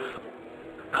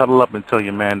 cuddle up and tell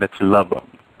your man that you love him,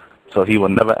 so he will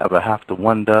never ever have to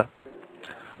wonder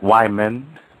why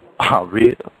men are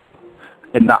real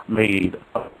and not made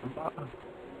up.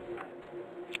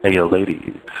 Hey, yo,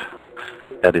 ladies,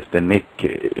 that is the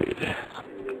naked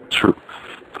truth.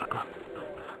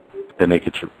 The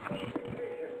naked truth.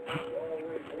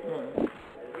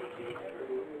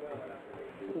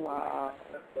 Wow.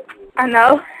 I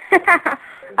know.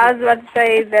 I was about to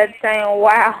say that saying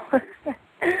wow.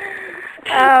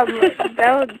 That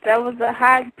was a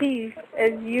hot piece,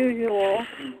 as usual.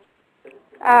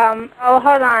 Oh,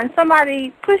 hold on.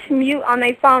 Somebody push mute on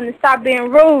their phone and stop being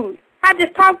rude. I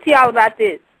just talked to y'all about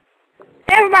this.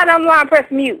 Everybody on the line press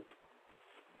mute.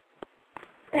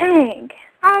 Dang.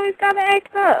 I always got to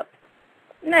act up.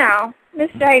 Now,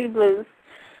 Mr. Haiti Blues,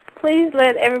 please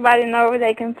let everybody know where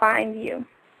they can find you.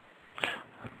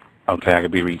 Okay, I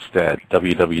can be reached at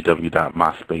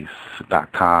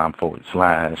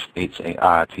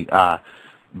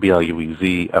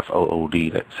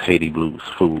www.myspace.com/HAITIBLUEZFOOD. That's Haiti Blues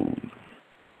Food.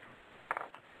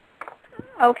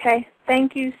 Okay,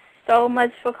 thank you so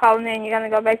much for calling in. You're going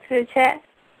to go back to the chat?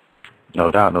 No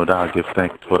doubt, no doubt. Give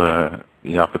thanks for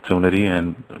the opportunity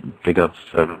and big ups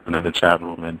in the chat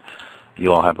room, and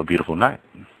you all have a beautiful night.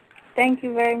 Thank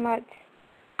you very much.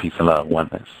 Peace and love,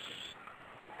 oneness.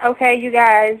 Okay, you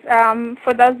guys,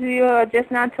 for those of you who are just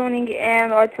now tuning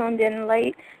in or tuned in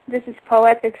late, this is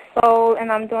Poetic Soul,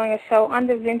 and I'm doing a show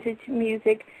under Vintage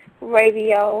Music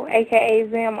Radio, a.k.a.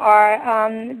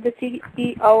 VMR. The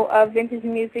CEO of Vintage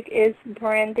Music is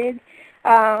Branded.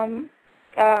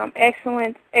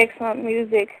 Excellent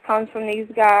music comes from these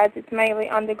guys. It's mainly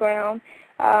underground.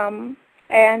 And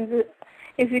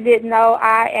if you didn't know,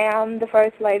 I am the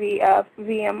First Lady of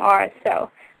VMR, so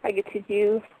I get to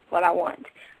do what I want.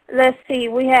 Let's see,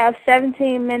 we have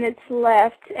 17 minutes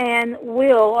left, and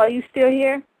Will, are you still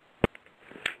here?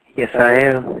 Yes, I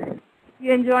am.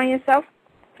 You enjoying yourself?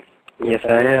 Yes,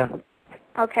 I am.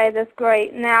 Okay, that's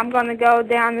great. Now I'm going to go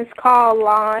down this call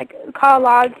log.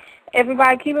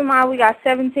 Everybody, keep in mind we got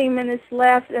 17 minutes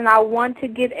left, and I want to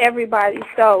get everybody.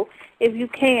 So if you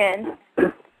can,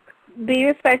 be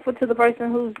respectful to the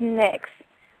person who's next.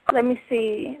 Let me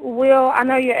see. Will, I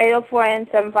know you're 804 and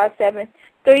 757.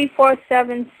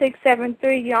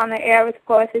 347-673. You're on the air with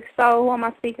Poetic Soul. Who am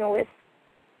I speaking with?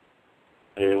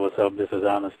 Hey, what's up? This is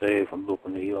Anastasia from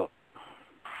Brooklyn, New York.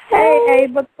 Hey,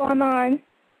 what's going on?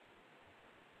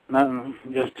 Nothing,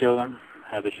 just chilling.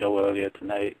 Had a show earlier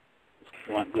tonight.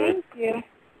 Went good. Thank you.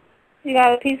 You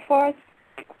got a piece for us?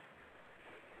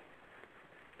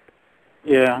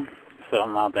 Yeah,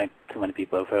 something I don't think too many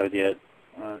people have heard yet.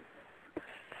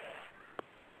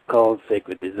 Called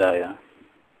Sacred Desire.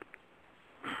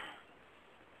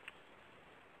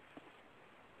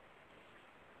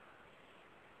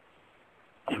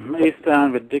 It may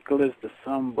sound ridiculous to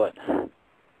some, but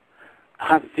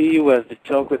I see you as the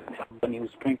chocolate bunny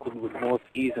who's sprinkled with more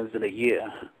seasons in a year.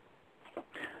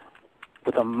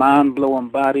 With a mind-blowing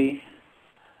body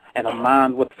and a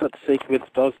mind with such sacred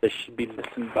thoughts that should be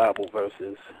missing Bible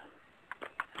verses.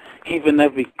 Even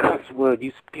every cuss word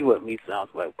you spew at me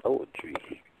sounds like poetry.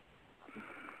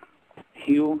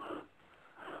 You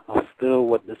are still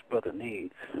what this brother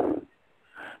needs.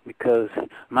 Because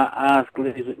my eyes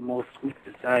glaze with more sweet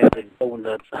desire than go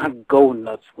nuts. I go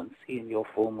nuts when seeing your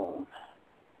full moon.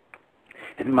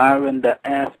 Admiring the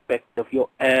aspect of your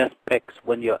aspects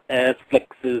when your ass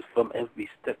flexes from every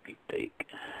step you take.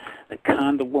 The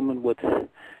kind of woman with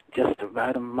just the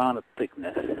right amount of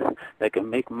thickness that can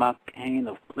make my cane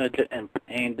of pleasure and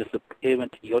pain disappear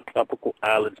into your tropical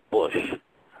island's bush.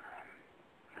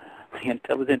 The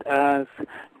intelligent eyes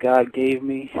God gave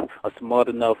me are smart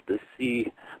enough to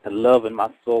see the love in my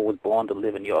soul was born to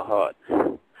live in your heart.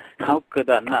 How could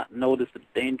I not notice the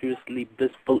dangerously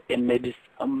blissful image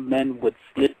some men would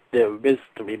slit their wrists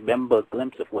to remember a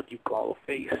glimpse of what you call a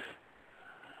face?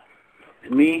 To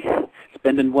me, it's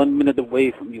Spending 1 minute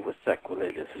away from you was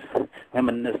sacrilegious.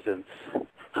 Reminiscence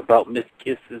about missed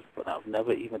kisses, but I've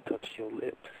never even touched your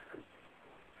lips.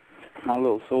 My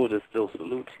little soldier still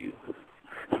salutes you.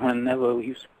 Whenever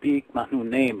you speak, my new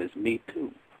name is Me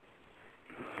Too.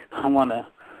 I want to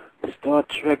Star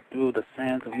Trek through the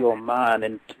sands of your mind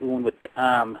in tune with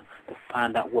time to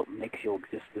find out what makes your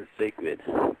existence sacred.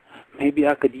 Maybe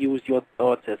I could use your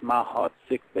thoughts as my heart's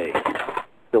sick bay.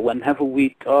 So whenever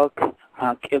we talk,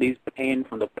 my Achilles pain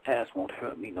from the past won't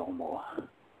hurt me no more.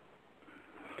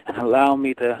 And allow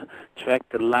me to track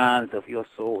the lines of your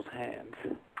soul's hands.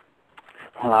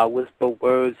 While I whisper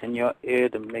words in your ear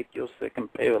to make your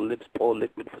second pair of lips pour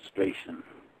liquid frustration.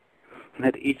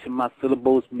 Let each of my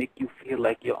syllables make you feel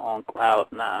like you're on cloud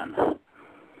 9.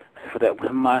 So that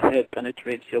when my head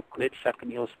penetrates your clit,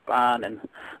 shocking your spine and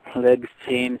legs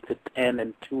change to 10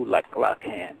 and 2 like clock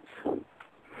hands.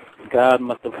 God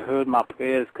must have heard my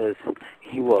prayers because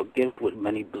you are a gift with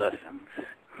many blessings.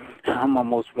 I'm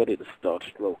almost ready to start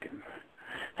stroking.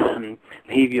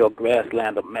 Leave your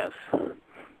grassland a mess.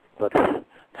 But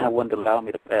that wouldn't allow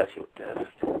me to pass your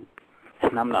test.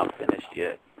 And I'm not finished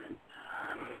yet.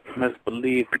 Let's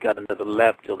believe we got another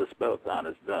lap till the spellbound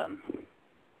is done.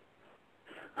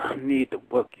 I need to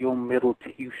work your middle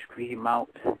till you scream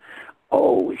out,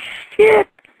 "Oh shit,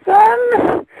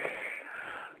 son!"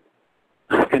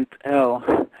 I can tell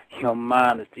your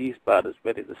mind is G-spot is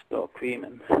ready to start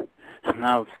creaming. And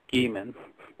I'm scheming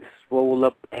to swole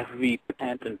up every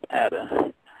pant and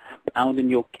patter, pounding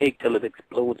your cake till it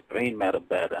explodes brain matter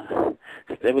batter.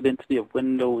 Staring into your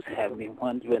windows, have me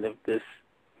wondering if this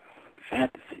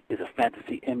fantasy is a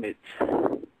fantasy image.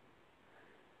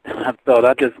 I thought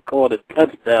I just scored a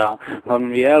touchdown, but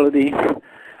in reality, I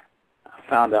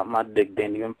found out my dick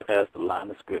didn't even pass the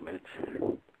line of scrimmage.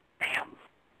 Damn.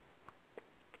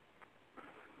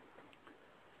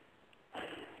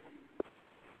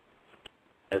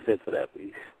 That's it for that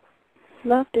piece.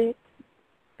 Loved it.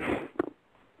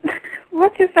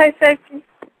 What you say, sexy?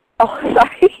 Oh,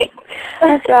 sorry.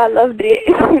 I said I loved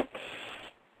it.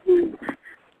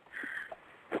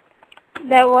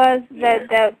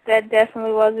 That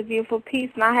definitely was a beautiful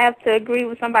piece, and I have to agree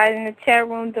with somebody in the chat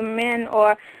room. The men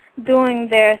are doing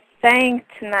their thing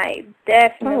tonight.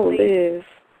 Definitely. Oh, it is.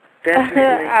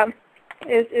 Definitely.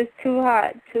 It's too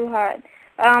hot. Too hot.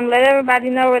 Let everybody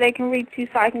know where they can reach you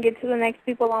so I can get to the next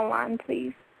people online,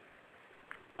 please.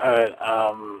 All right.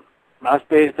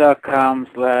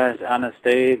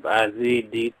 MySpace.com/Anastave,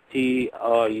 IZDTRUTH.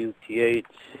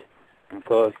 Of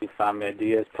course, you find me at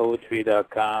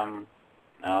DSPoetry.com,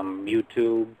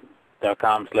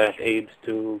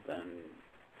 YouTube.com/AbesTube,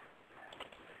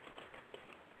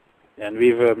 and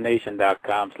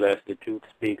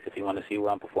ReverbNation.com/TheTruthSpeaks if you want to see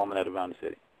where I'm performing at around the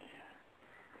city.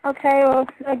 Okay, well,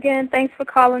 again, thanks for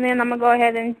calling in. I'm going to go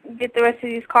ahead and get the rest of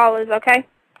these callers, okay?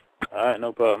 All right,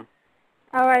 no problem.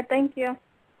 All right, thank you.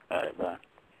 All right, bye.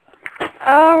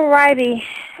 All righty.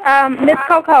 Miss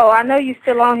Coco, I know you're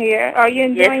still on here. Are you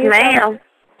enjoying yourself?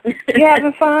 Yes, ma'am. You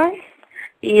having fun?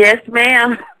 Yes,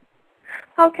 ma'am.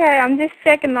 Okay, I'm just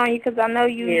checking on you because I know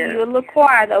you're a little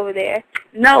quiet over there.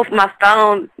 No, my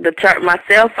phone, my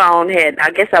cell phone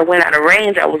I guess I went out of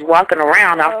range. I was walking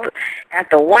around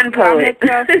after one poet.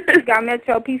 You got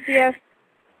Metro PCS?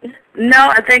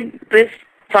 No, I think this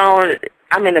phone,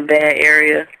 I'm in a bad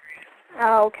area.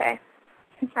 Oh, okay.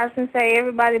 I was going to say,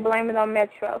 everybody blame it on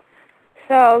Metro.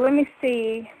 So, let me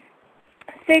see.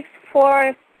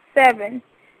 647.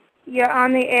 You're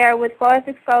on the air with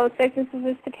Poetic Soul, Sexy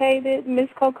Sophisticated, Miss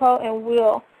Coco, and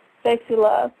Will, Sexy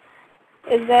Love.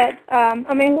 Is that,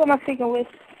 who am I speaking with?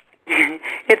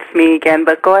 It's me again,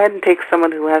 but go ahead and take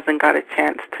someone who hasn't got a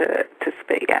chance to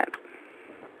spit yet.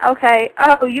 Okay.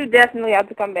 Oh, you definitely have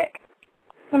to come back.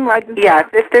 I'm right this Yeah,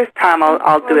 if there's time,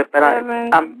 I'll do it, but I'm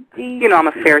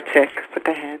a fair chick, so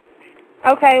go ahead.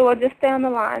 Okay, well, just stay on the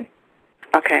line.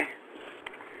 Okay.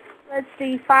 Let's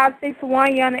see,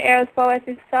 561, you're on the air with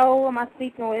Poetic Soul. Who am I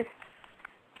speaking with?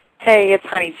 Hey, it's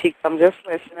Honey Cheeks. I'm just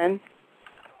listening.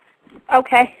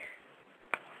 Okay.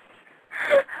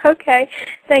 Okay.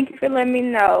 Thank you for letting me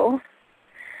know.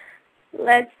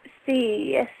 Let's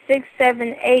see,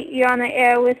 678, you're on the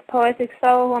air with Poetic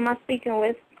Soul. Who am I speaking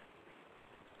with?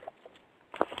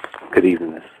 Good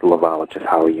evening, Miss Lavologist.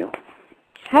 How are you?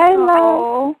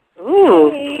 Hello. Ooh.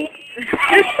 Hey.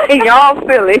 Y'all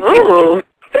silly. Ooh.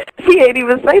 He ain't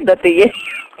even say nothing yet.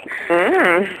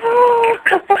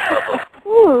 Oh,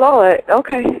 Lord.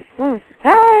 Okay. Hey.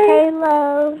 Hey,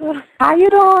 love. How you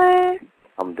doing?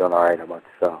 I'm doing all right. How about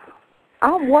yourself?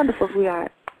 I'm wonderful,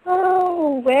 sweetheart.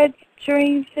 Oh, where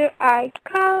dreams do I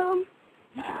come?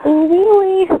 Ooh,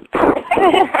 wee.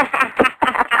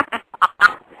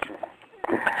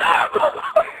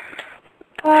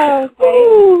 Oh,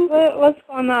 okay. What's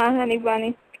going on, honey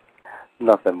bunny?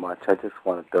 Nothing much. I just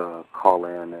wanted to call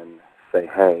in and say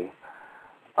hey.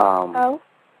 I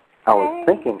was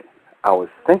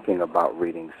thinking about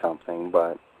reading something,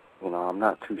 but I'm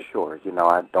not too sure.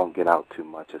 I don't get out too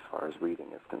much as far as reading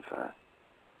is concerned.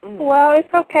 Well,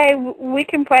 it's okay. We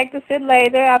can practice it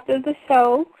later after the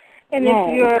show. And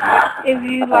if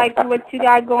you like what you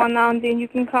got going on, then you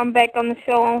can come back on the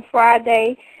show on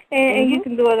Friday, and you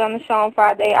can do it on the show on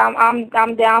Friday.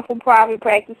 I'm down for private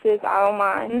practices. I don't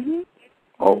mind.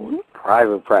 Oh,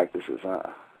 private practices, huh?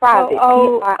 Private.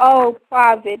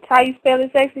 Private. How you spell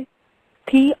it, sexy?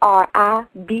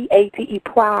 Private.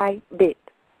 Private.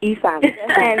 E silent.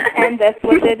 and that's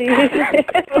what it is.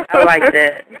 I like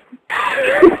that.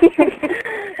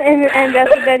 and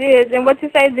that's what that is. And what you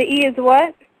say, the E is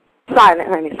what? Silent,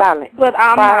 honey, silent. But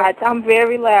I'm not. I'm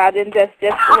very loud, and that's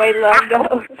just the way love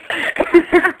goes.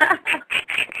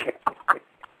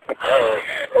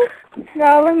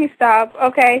 No, let me stop.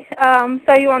 Okay.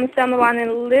 So you want to stand on the line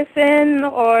and listen,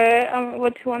 or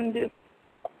what you want to do?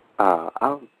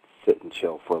 I'll sit and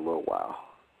chill for a little while.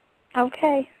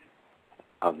 Okay.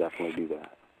 I'll definitely do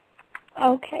that.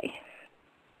 Okay.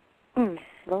 You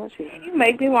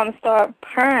make me want to start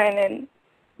purring and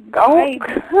go.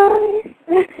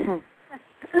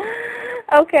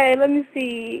 Okay, let me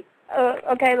see.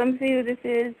 Let me see who this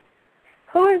is.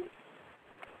 Who is?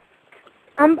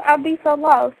 I'll be so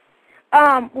lost.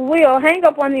 Will, hang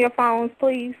up one of your phones,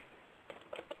 please.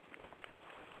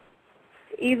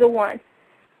 Either one.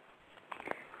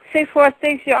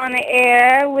 646, you're on the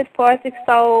air with Poetic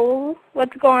Soul.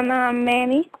 What's going on,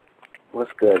 Manny?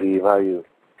 What's good, Eve? How are you?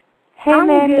 Hey, I'm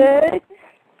Manny. Good.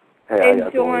 Hey,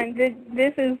 enjoying.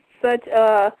 This is such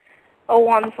a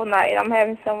wonderful night. I'm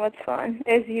having so much fun,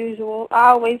 as usual. I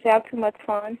always have too much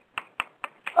fun.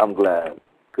 I'm glad.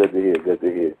 Good to hear. Good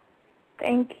to hear.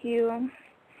 Thank you.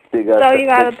 So you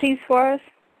got a piece for us?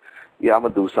 Yeah, I'm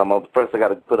going to do something. First, I got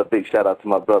to put a big shout-out to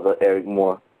my brother, Eric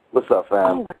Moore. What's up,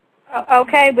 fam?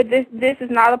 Okay, but this is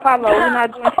not Apollo. We're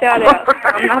not doing shout-outs.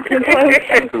 I'm not going to play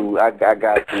with you. I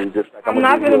got you. Just like I'm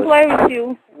not going to play with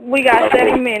you. We got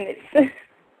 7 minutes. And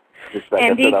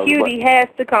DQD has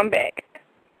to come back.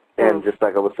 And just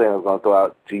like I was saying, I was going to throw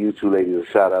out to you two ladies a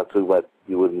shout-out to, but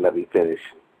you wouldn't let me finish.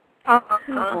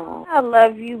 I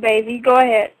love you, baby. Go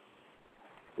ahead.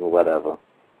 Well, whatever.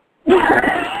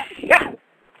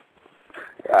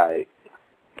 All right.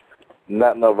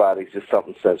 Not erotic, just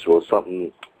something sensual,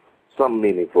 something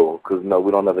meaningful, because,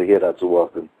 we don't ever hear that too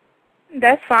often.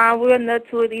 That's fine. We'll nut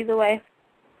to it either way.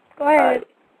 Go ahead.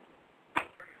 Right.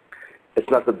 It's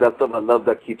not the depth of our love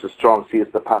that keeps us strong. See,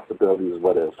 it's the possibilities of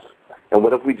what if. And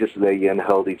what if we just lay here and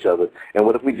held each other? And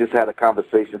what if we just had a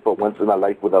conversation for once in our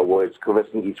life with our words,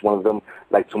 caressing each one of them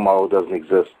like tomorrow doesn't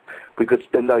exist? We could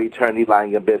spend our eternity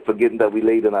lying in bed, forgetting that we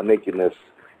laid in our nakedness.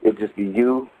 It'd just be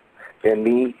you and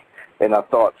me and our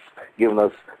thoughts, giving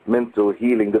us mental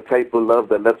healing, the type of love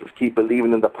that lets us keep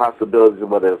believing in the possibilities of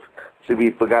what if. To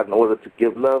be forgotten, in order to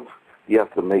give love, you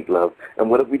have to make love. And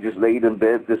what if we just laid in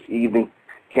bed this evening,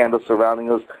 candles surrounding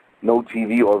us, no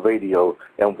TV or radio,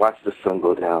 and watched the sun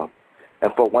go down?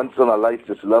 And for once in our life,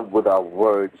 just love with our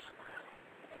words.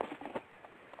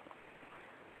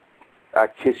 I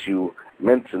kiss you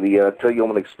mentally, and I tell you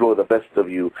I'm going to explore the best of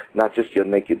you, not just your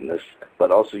nakedness,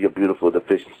 but also your beautiful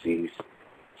deficiencies.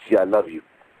 See, I love you.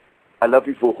 I love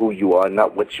you for who you are,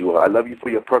 not what you are. I love you for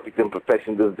your perfect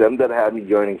imperfections. It's them that have me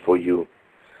yearning for you.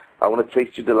 I want to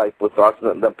taste your delightful thoughts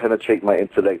that penetrate my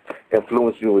intellect,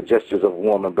 influence me with gestures of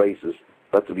warm embraces.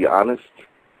 But to be honest,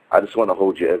 I just want to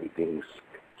hold your everythings,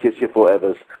 kiss your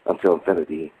forevers until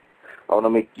infinity. I want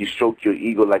to make you stroke your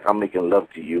ego like I'm making love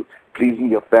to you, pleasing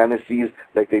your fantasies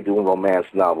like they do in romance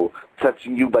novel,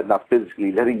 touching you but not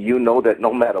physically, letting you know that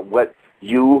no matter what,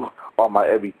 you are my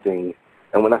everything.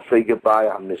 And when I say goodbye,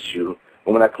 I miss you.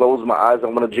 And when I close my eyes, I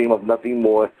want to dream of nothing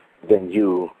more than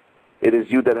you. It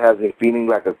is you that has me feeling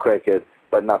like a crackhead,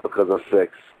 but not because of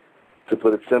sex. To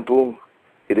put it simple,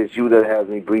 it is you that has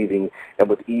me breathing, and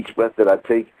with each breath that I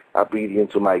take, I breathe you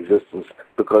into my existence,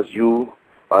 because you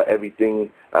are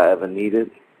everything I ever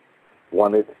needed,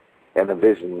 wanted, and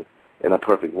envisioned in a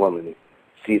perfect woman.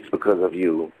 See, it's because of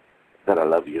you that I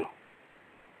love you.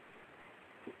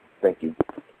 Thank you.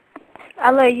 I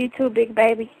love you too, big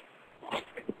baby.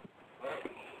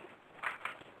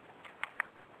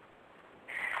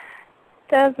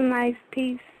 That was a nice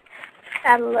piece.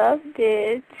 I loved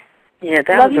it. Yeah,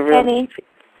 that love was a real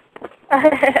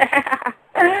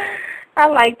I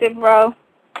liked it, bro.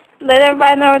 Let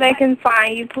everybody know where they can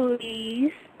find you,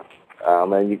 please.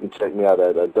 Man, you can check me out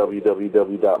at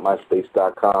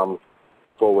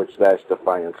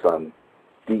www.myspace.com/DefiantSun.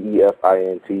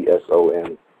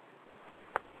 DEFINTSON.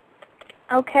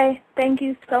 Okay, thank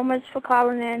you so much for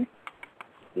calling in.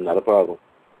 Not a problem.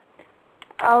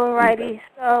 Alrighty,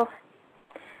 so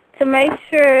to make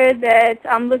sure that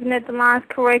I'm looking at the lines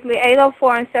correctly,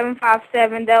 804 and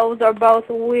 757, those are both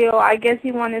Will. I guess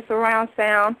you wanted surround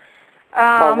sound.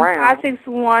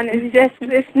 561 is just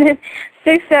listening.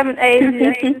 678 is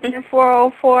just listening.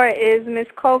 404 is Miss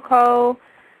Coco.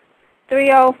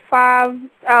 305,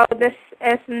 that's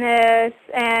SNS.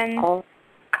 And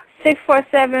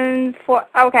 647,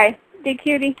 okay, D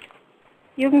Cutie,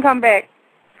 you can come back.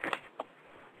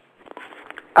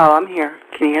 Oh, I'm here.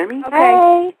 Can you hear me?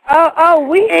 Okay.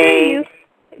 We hear you.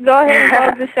 Go ahead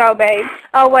and close the show, babe.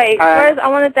 Oh, wait. First, I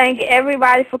want to thank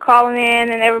everybody for calling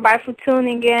in and everybody for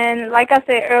tuning in. Like I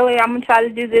said earlier, I'm going to try to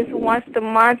do this once a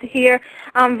month here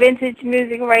on Vintage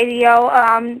Music Radio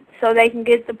so they can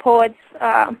get the poets,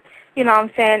 you know what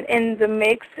I'm saying, in the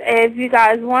mix. If you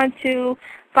guys want to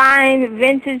find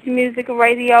Vintage Music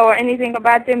Radio or anything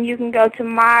about them, you can go to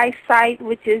my site,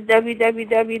 which is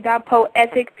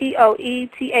www.poetic,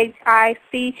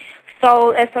 Poetic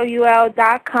Soul,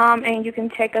 SOUL.com, and you can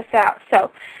check us out.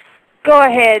 So go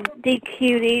ahead, D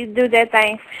Cutie, do that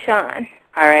thing for Sean.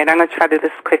 All right, I'm going to try to do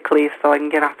this quickly so I can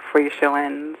get off before your show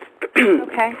ends.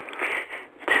 Okay.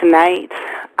 Tonight,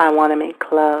 I want to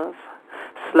make love.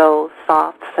 Slow,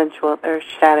 soft, sensual,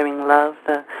 earth-shattering love,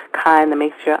 the kind that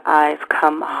makes your eyes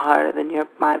come harder than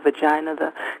my vagina,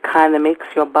 the kind that makes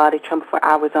your body tremble for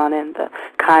hours on end, the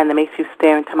kind that makes you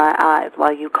stare into my eyes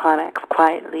while you climax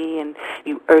quietly and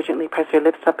you urgently press your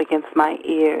lips up against my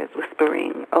ears,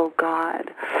 whispering, "Oh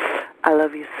God, I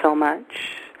love you so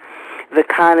much." The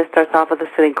kind that starts off with us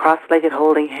sitting cross-legged,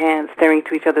 holding hands, staring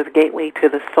to each other's gateway to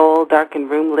the soul, darkened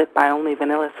room lit by only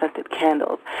vanilla-scented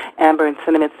candles. Amber and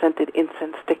cinnamon-scented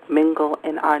incense stick mingle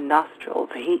in our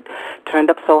nostrils. Heat turned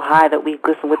up so high that we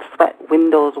glisten with sweat.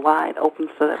 Windows wide open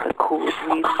so that the cool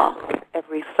breeze follows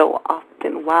every so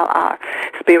often, while our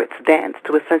spirits dance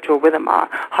to a sensual rhythm, our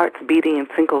hearts beating in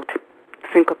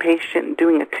syncopation,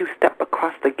 doing a two-step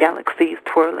across the galaxies,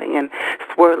 twirling and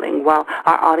swirling, while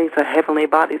our audience of heavenly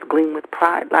bodies gleam with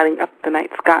pride, lighting up the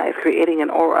night skies, creating an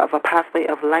aura of a pathway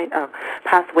of light, a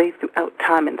pathway throughout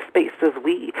time and space as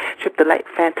we trip the light,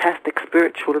 fantastic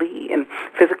spiritually and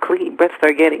physically. Breaths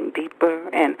are getting deeper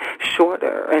and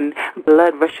shorter, and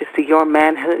blood rushes to your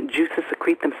manhood. Juices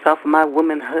secrete themselves in my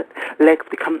womanhood. Legs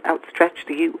become outstretched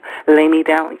to you. Lay me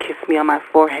down and kiss me on my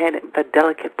forehead. The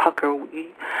delicate pucker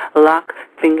we lock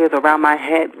fingers around my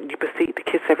head. You proceed to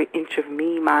kiss every inch of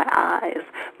me, my eyes,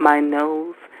 my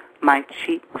nose, my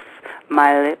cheeks,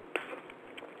 my lips,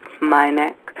 my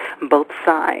neck, both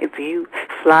sides. You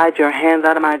slide your hands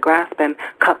out of my grasp and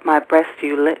cup my breast.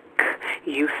 You lick,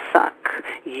 you suck,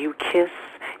 you kiss,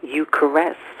 you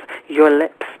caress. Your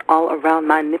lips all around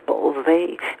my nipples.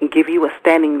 They give you a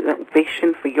standing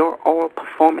ovation for your oral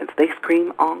performance. They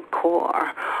scream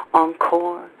encore,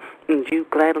 encore. And you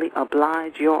gladly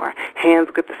oblige. Your hands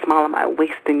grip the small of my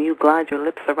waist, and you glide your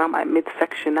lips around my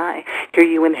midsection. I hear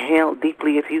you inhale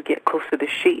deeply as you get closer to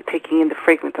she, taking in the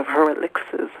fragrance of her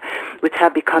elixirs, which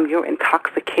have become your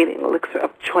intoxicating elixir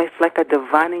of choice like a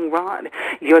divining rod.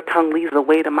 Your tongue leads the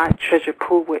way to my treasure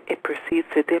pool, where it proceeds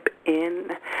to dip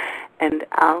in and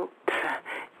out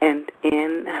and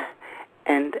in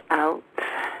and out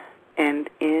and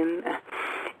in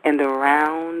and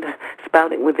around,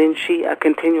 spouting within she a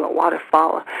continual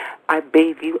waterfall. I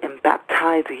bathe you and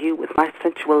baptize you with my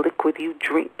sensual liquid you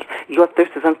drink. Your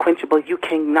thirst is unquenchable. You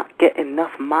cannot get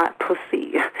enough. My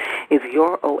pussy is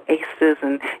your oasis,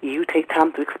 and you take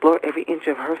time to explore every inch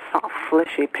of her soft,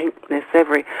 fleshy pinkness,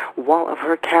 every wall of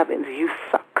her cabins. You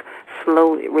suck,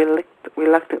 slowly,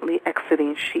 reluctantly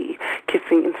exiting she,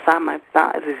 kissing inside my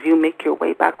thighs as you make your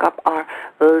way back up. Our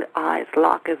eyes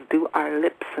lock as do our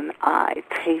lips, and I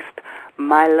taste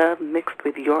my love mixed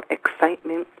with your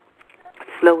excitement.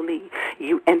 Slowly,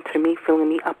 you enter me, filling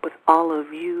me up with all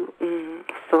of you.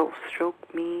 So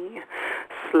stroke me,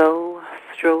 slow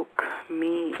stroke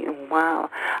me. Wow,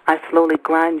 I slowly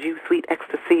grind you. Sweet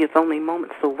ecstasy is only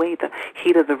moments away. The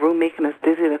heat of the room making us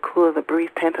dizzy. The cool of the breeze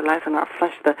tantalizing our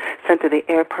flesh. The scent of the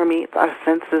air permeates our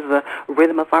senses. The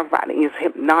rhythm of our riding is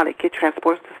hypnotic. It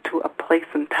transports us to a place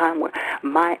and time where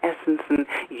my essence and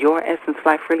your essence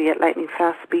fly freely at lightning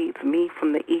fast speeds. Me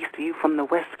from the east, you from the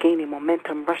west, gaining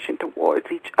momentum, rushing towards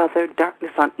each other.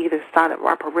 Darkness on either side of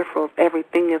our peripherals.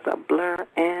 Everything is a blur,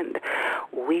 and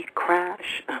we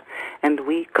crash and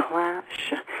we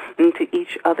clash into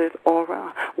each other's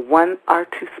aura. One, our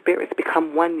two spirits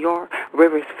become one. Your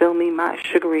rivers fill me, my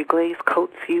sugary glaze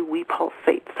coats you. We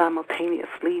pulsate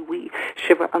simultaneously. We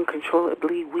shiver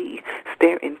uncontrollably. We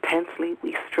stare intensely.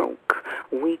 We stroke.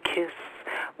 We kiss.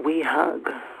 We hug.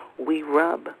 We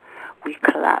rub. We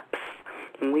collapse.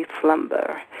 We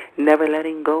slumber, never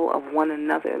letting go of one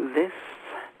another. This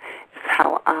is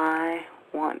how I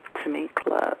want to make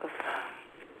love.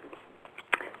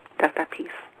 That's that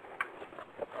piece.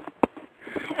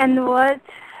 And what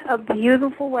a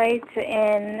beautiful way to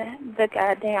end the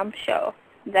goddamn show.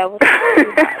 That was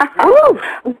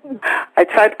I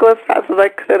tried to go as fast as I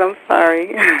could. I'm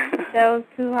sorry. That was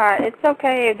too hot. It's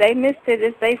okay. If they missed it,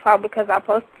 it's their fault because I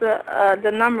posted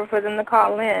the number for them to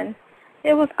call in.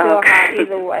 It was still hot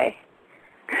either way.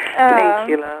 Thank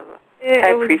you, love. I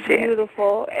appreciate it. Was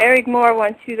beautiful. Eric Moore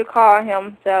wants you to call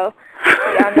him, so.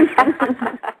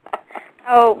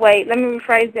 Oh, wait, let me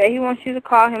rephrase that. He wants you to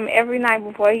call him every night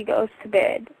before he goes to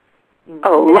bed.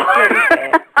 Oh, Lord.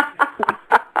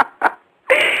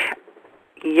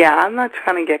 Yeah, I'm not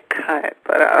trying to get cut,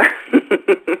 but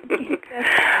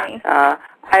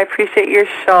I appreciate your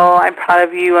show. I'm proud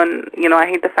of you, and, I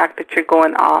hate the fact that you're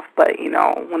going off, but,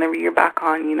 whenever you're back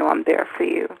on, I'm there for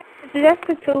you. It's just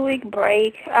a 2-week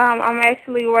break. I'm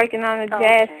actually working on a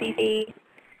jazz CD.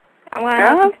 I'm going to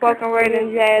have some spoken word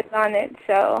and jazz on it,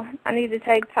 so I need to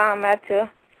take time out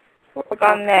to work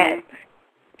on that.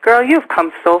 Girl, you've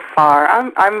come so far.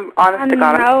 I'm honest to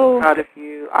God, I'm so proud of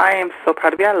you. I am so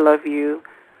proud of you. I love you.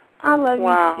 I love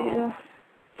you,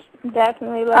 too.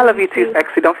 Definitely love you, I love you, too,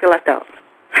 Sexy. Don't feel left out.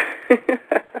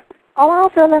 Oh, I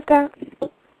don't feel left out.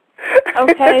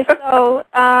 Okay, so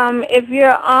if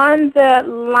you're on the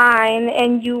line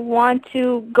and you want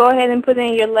to go ahead and put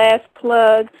in your last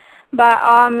plug, by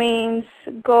all means,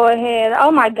 go ahead.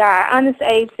 Oh, my God. Honest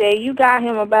Abe said you got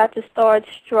him about to start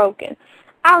stroking.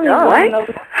 I don't even want to know what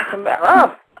you're talking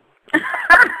about.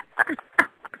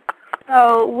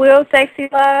 So, Will Sexy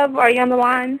Love, are you on the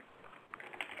line?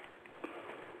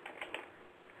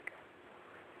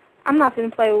 I'm not going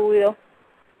to play with Will.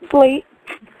 Sleep.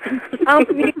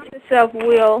 Unmute yourself,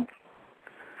 Will.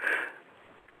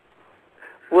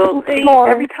 Well,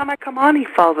 every time I come on, he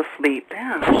falls asleep.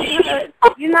 Damn.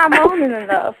 You're not moaning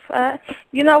enough.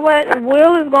 You know what?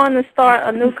 Will is going to start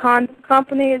a new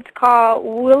company. It's called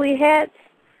Willie Hats.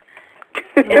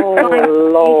 Oh,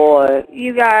 Lord.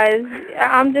 You guys,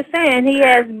 I'm just saying, he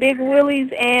has big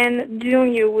willies and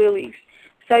junior willies.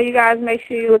 So you guys make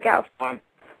sure you look out for him.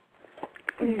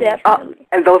 Definitely.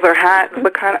 And those are hats?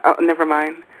 What kind of? Oh, never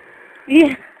mind.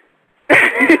 Yeah.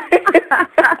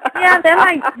 Yeah,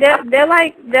 they're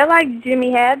like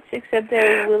Jimmy hats, except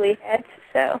they're Willie hats.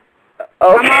 So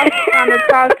I'm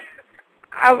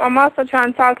also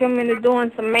trying to talk him into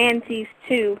doing some mantees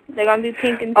too. They're gonna do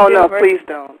pink and silver. Oh no, please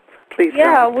don't. Please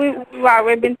don't. We've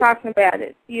already been talking about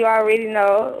it. You already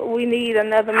know we need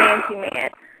another manty man.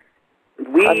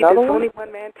 There's only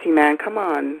one manty man. Come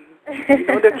on. You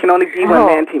know there can only be one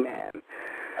manty man.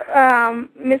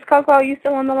 Miss Coco, are you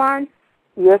still on the line?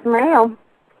 Yes, ma'am.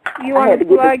 You want to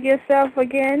plug yourself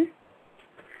again?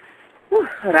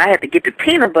 But I had to get the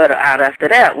peanut butter out after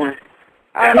that one.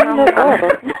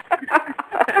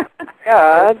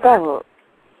 God,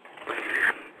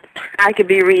 I could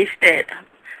be reached at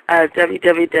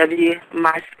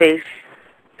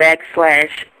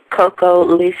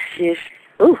www.myspace.com/Cocolicious.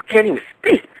 Ooh, can't even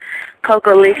speak.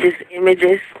 Cocolicious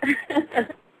Images.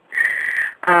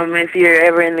 If you're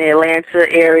ever in the Atlanta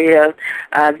area,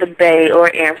 the Bay, or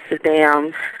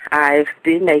Amsterdam, I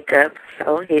do makeup,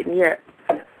 so hit me up.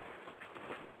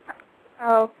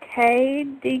 Okay,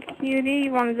 DQD,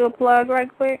 you want to do a plug right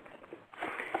quick?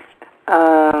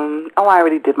 I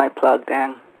already did my plug,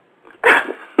 Dan.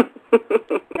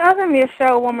 Tell them your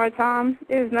show one more time.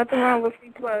 There's nothing wrong with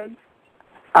free plugs.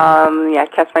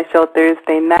 Catch my show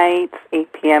Thursday nights,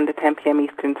 8 p.m. to 10 p.m.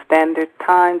 Eastern Standard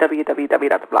Time,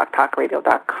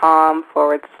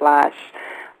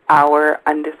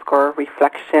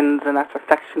 www.blogtalkradio.com/our_reflections, and that's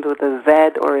reflections with a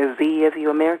Z or a Z, as you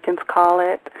Americans call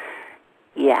it.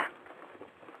 Yeah.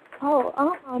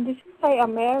 Oh, did you say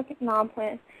American? No, I'm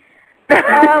playing.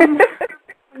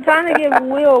 I'm trying to give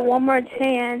Will one more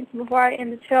chance before I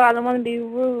end the show. I don't want to be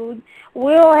rude.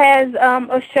 Will has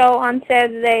a show on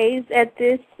Saturdays at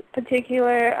this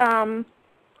particular,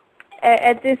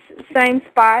 at this same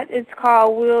spot. It's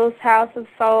called Will's House of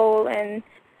Soul, and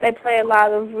they play a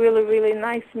lot of really, really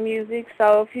nice music.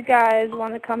 So if you guys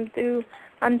want to come through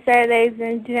on Saturdays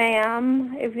and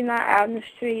jam, if you're not out in the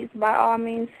streets, by all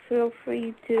means, feel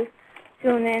free to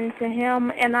tune in to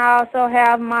him. And I also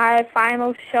have my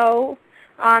final show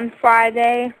on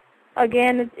Friday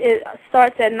Again, it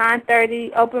starts at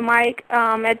 9:30, open mic.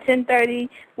 At 10:30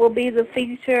 will be the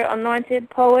feature, Anointed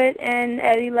Poet, and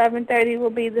at 11:30 will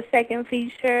be the second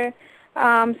feature.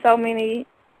 So many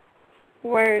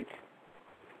words.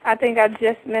 I think I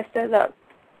just messed it up.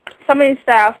 So many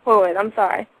styles poet. I'm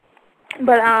sorry.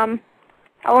 But I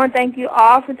want to thank you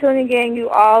all for tuning in. You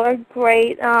all are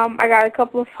great. I got a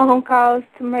couple of phone calls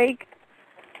to make.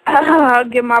 I'll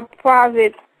get my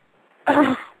private.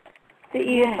 The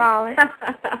E is falling.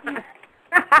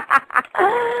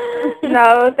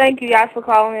 No, thank you guys for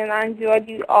calling in. I enjoyed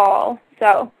you all.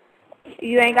 So,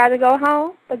 you ain't got to go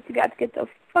home, but you got to get the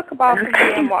fuck up off of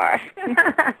DMR.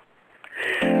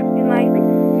 You like me?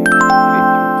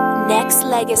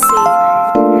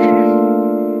 Nexxlegacy.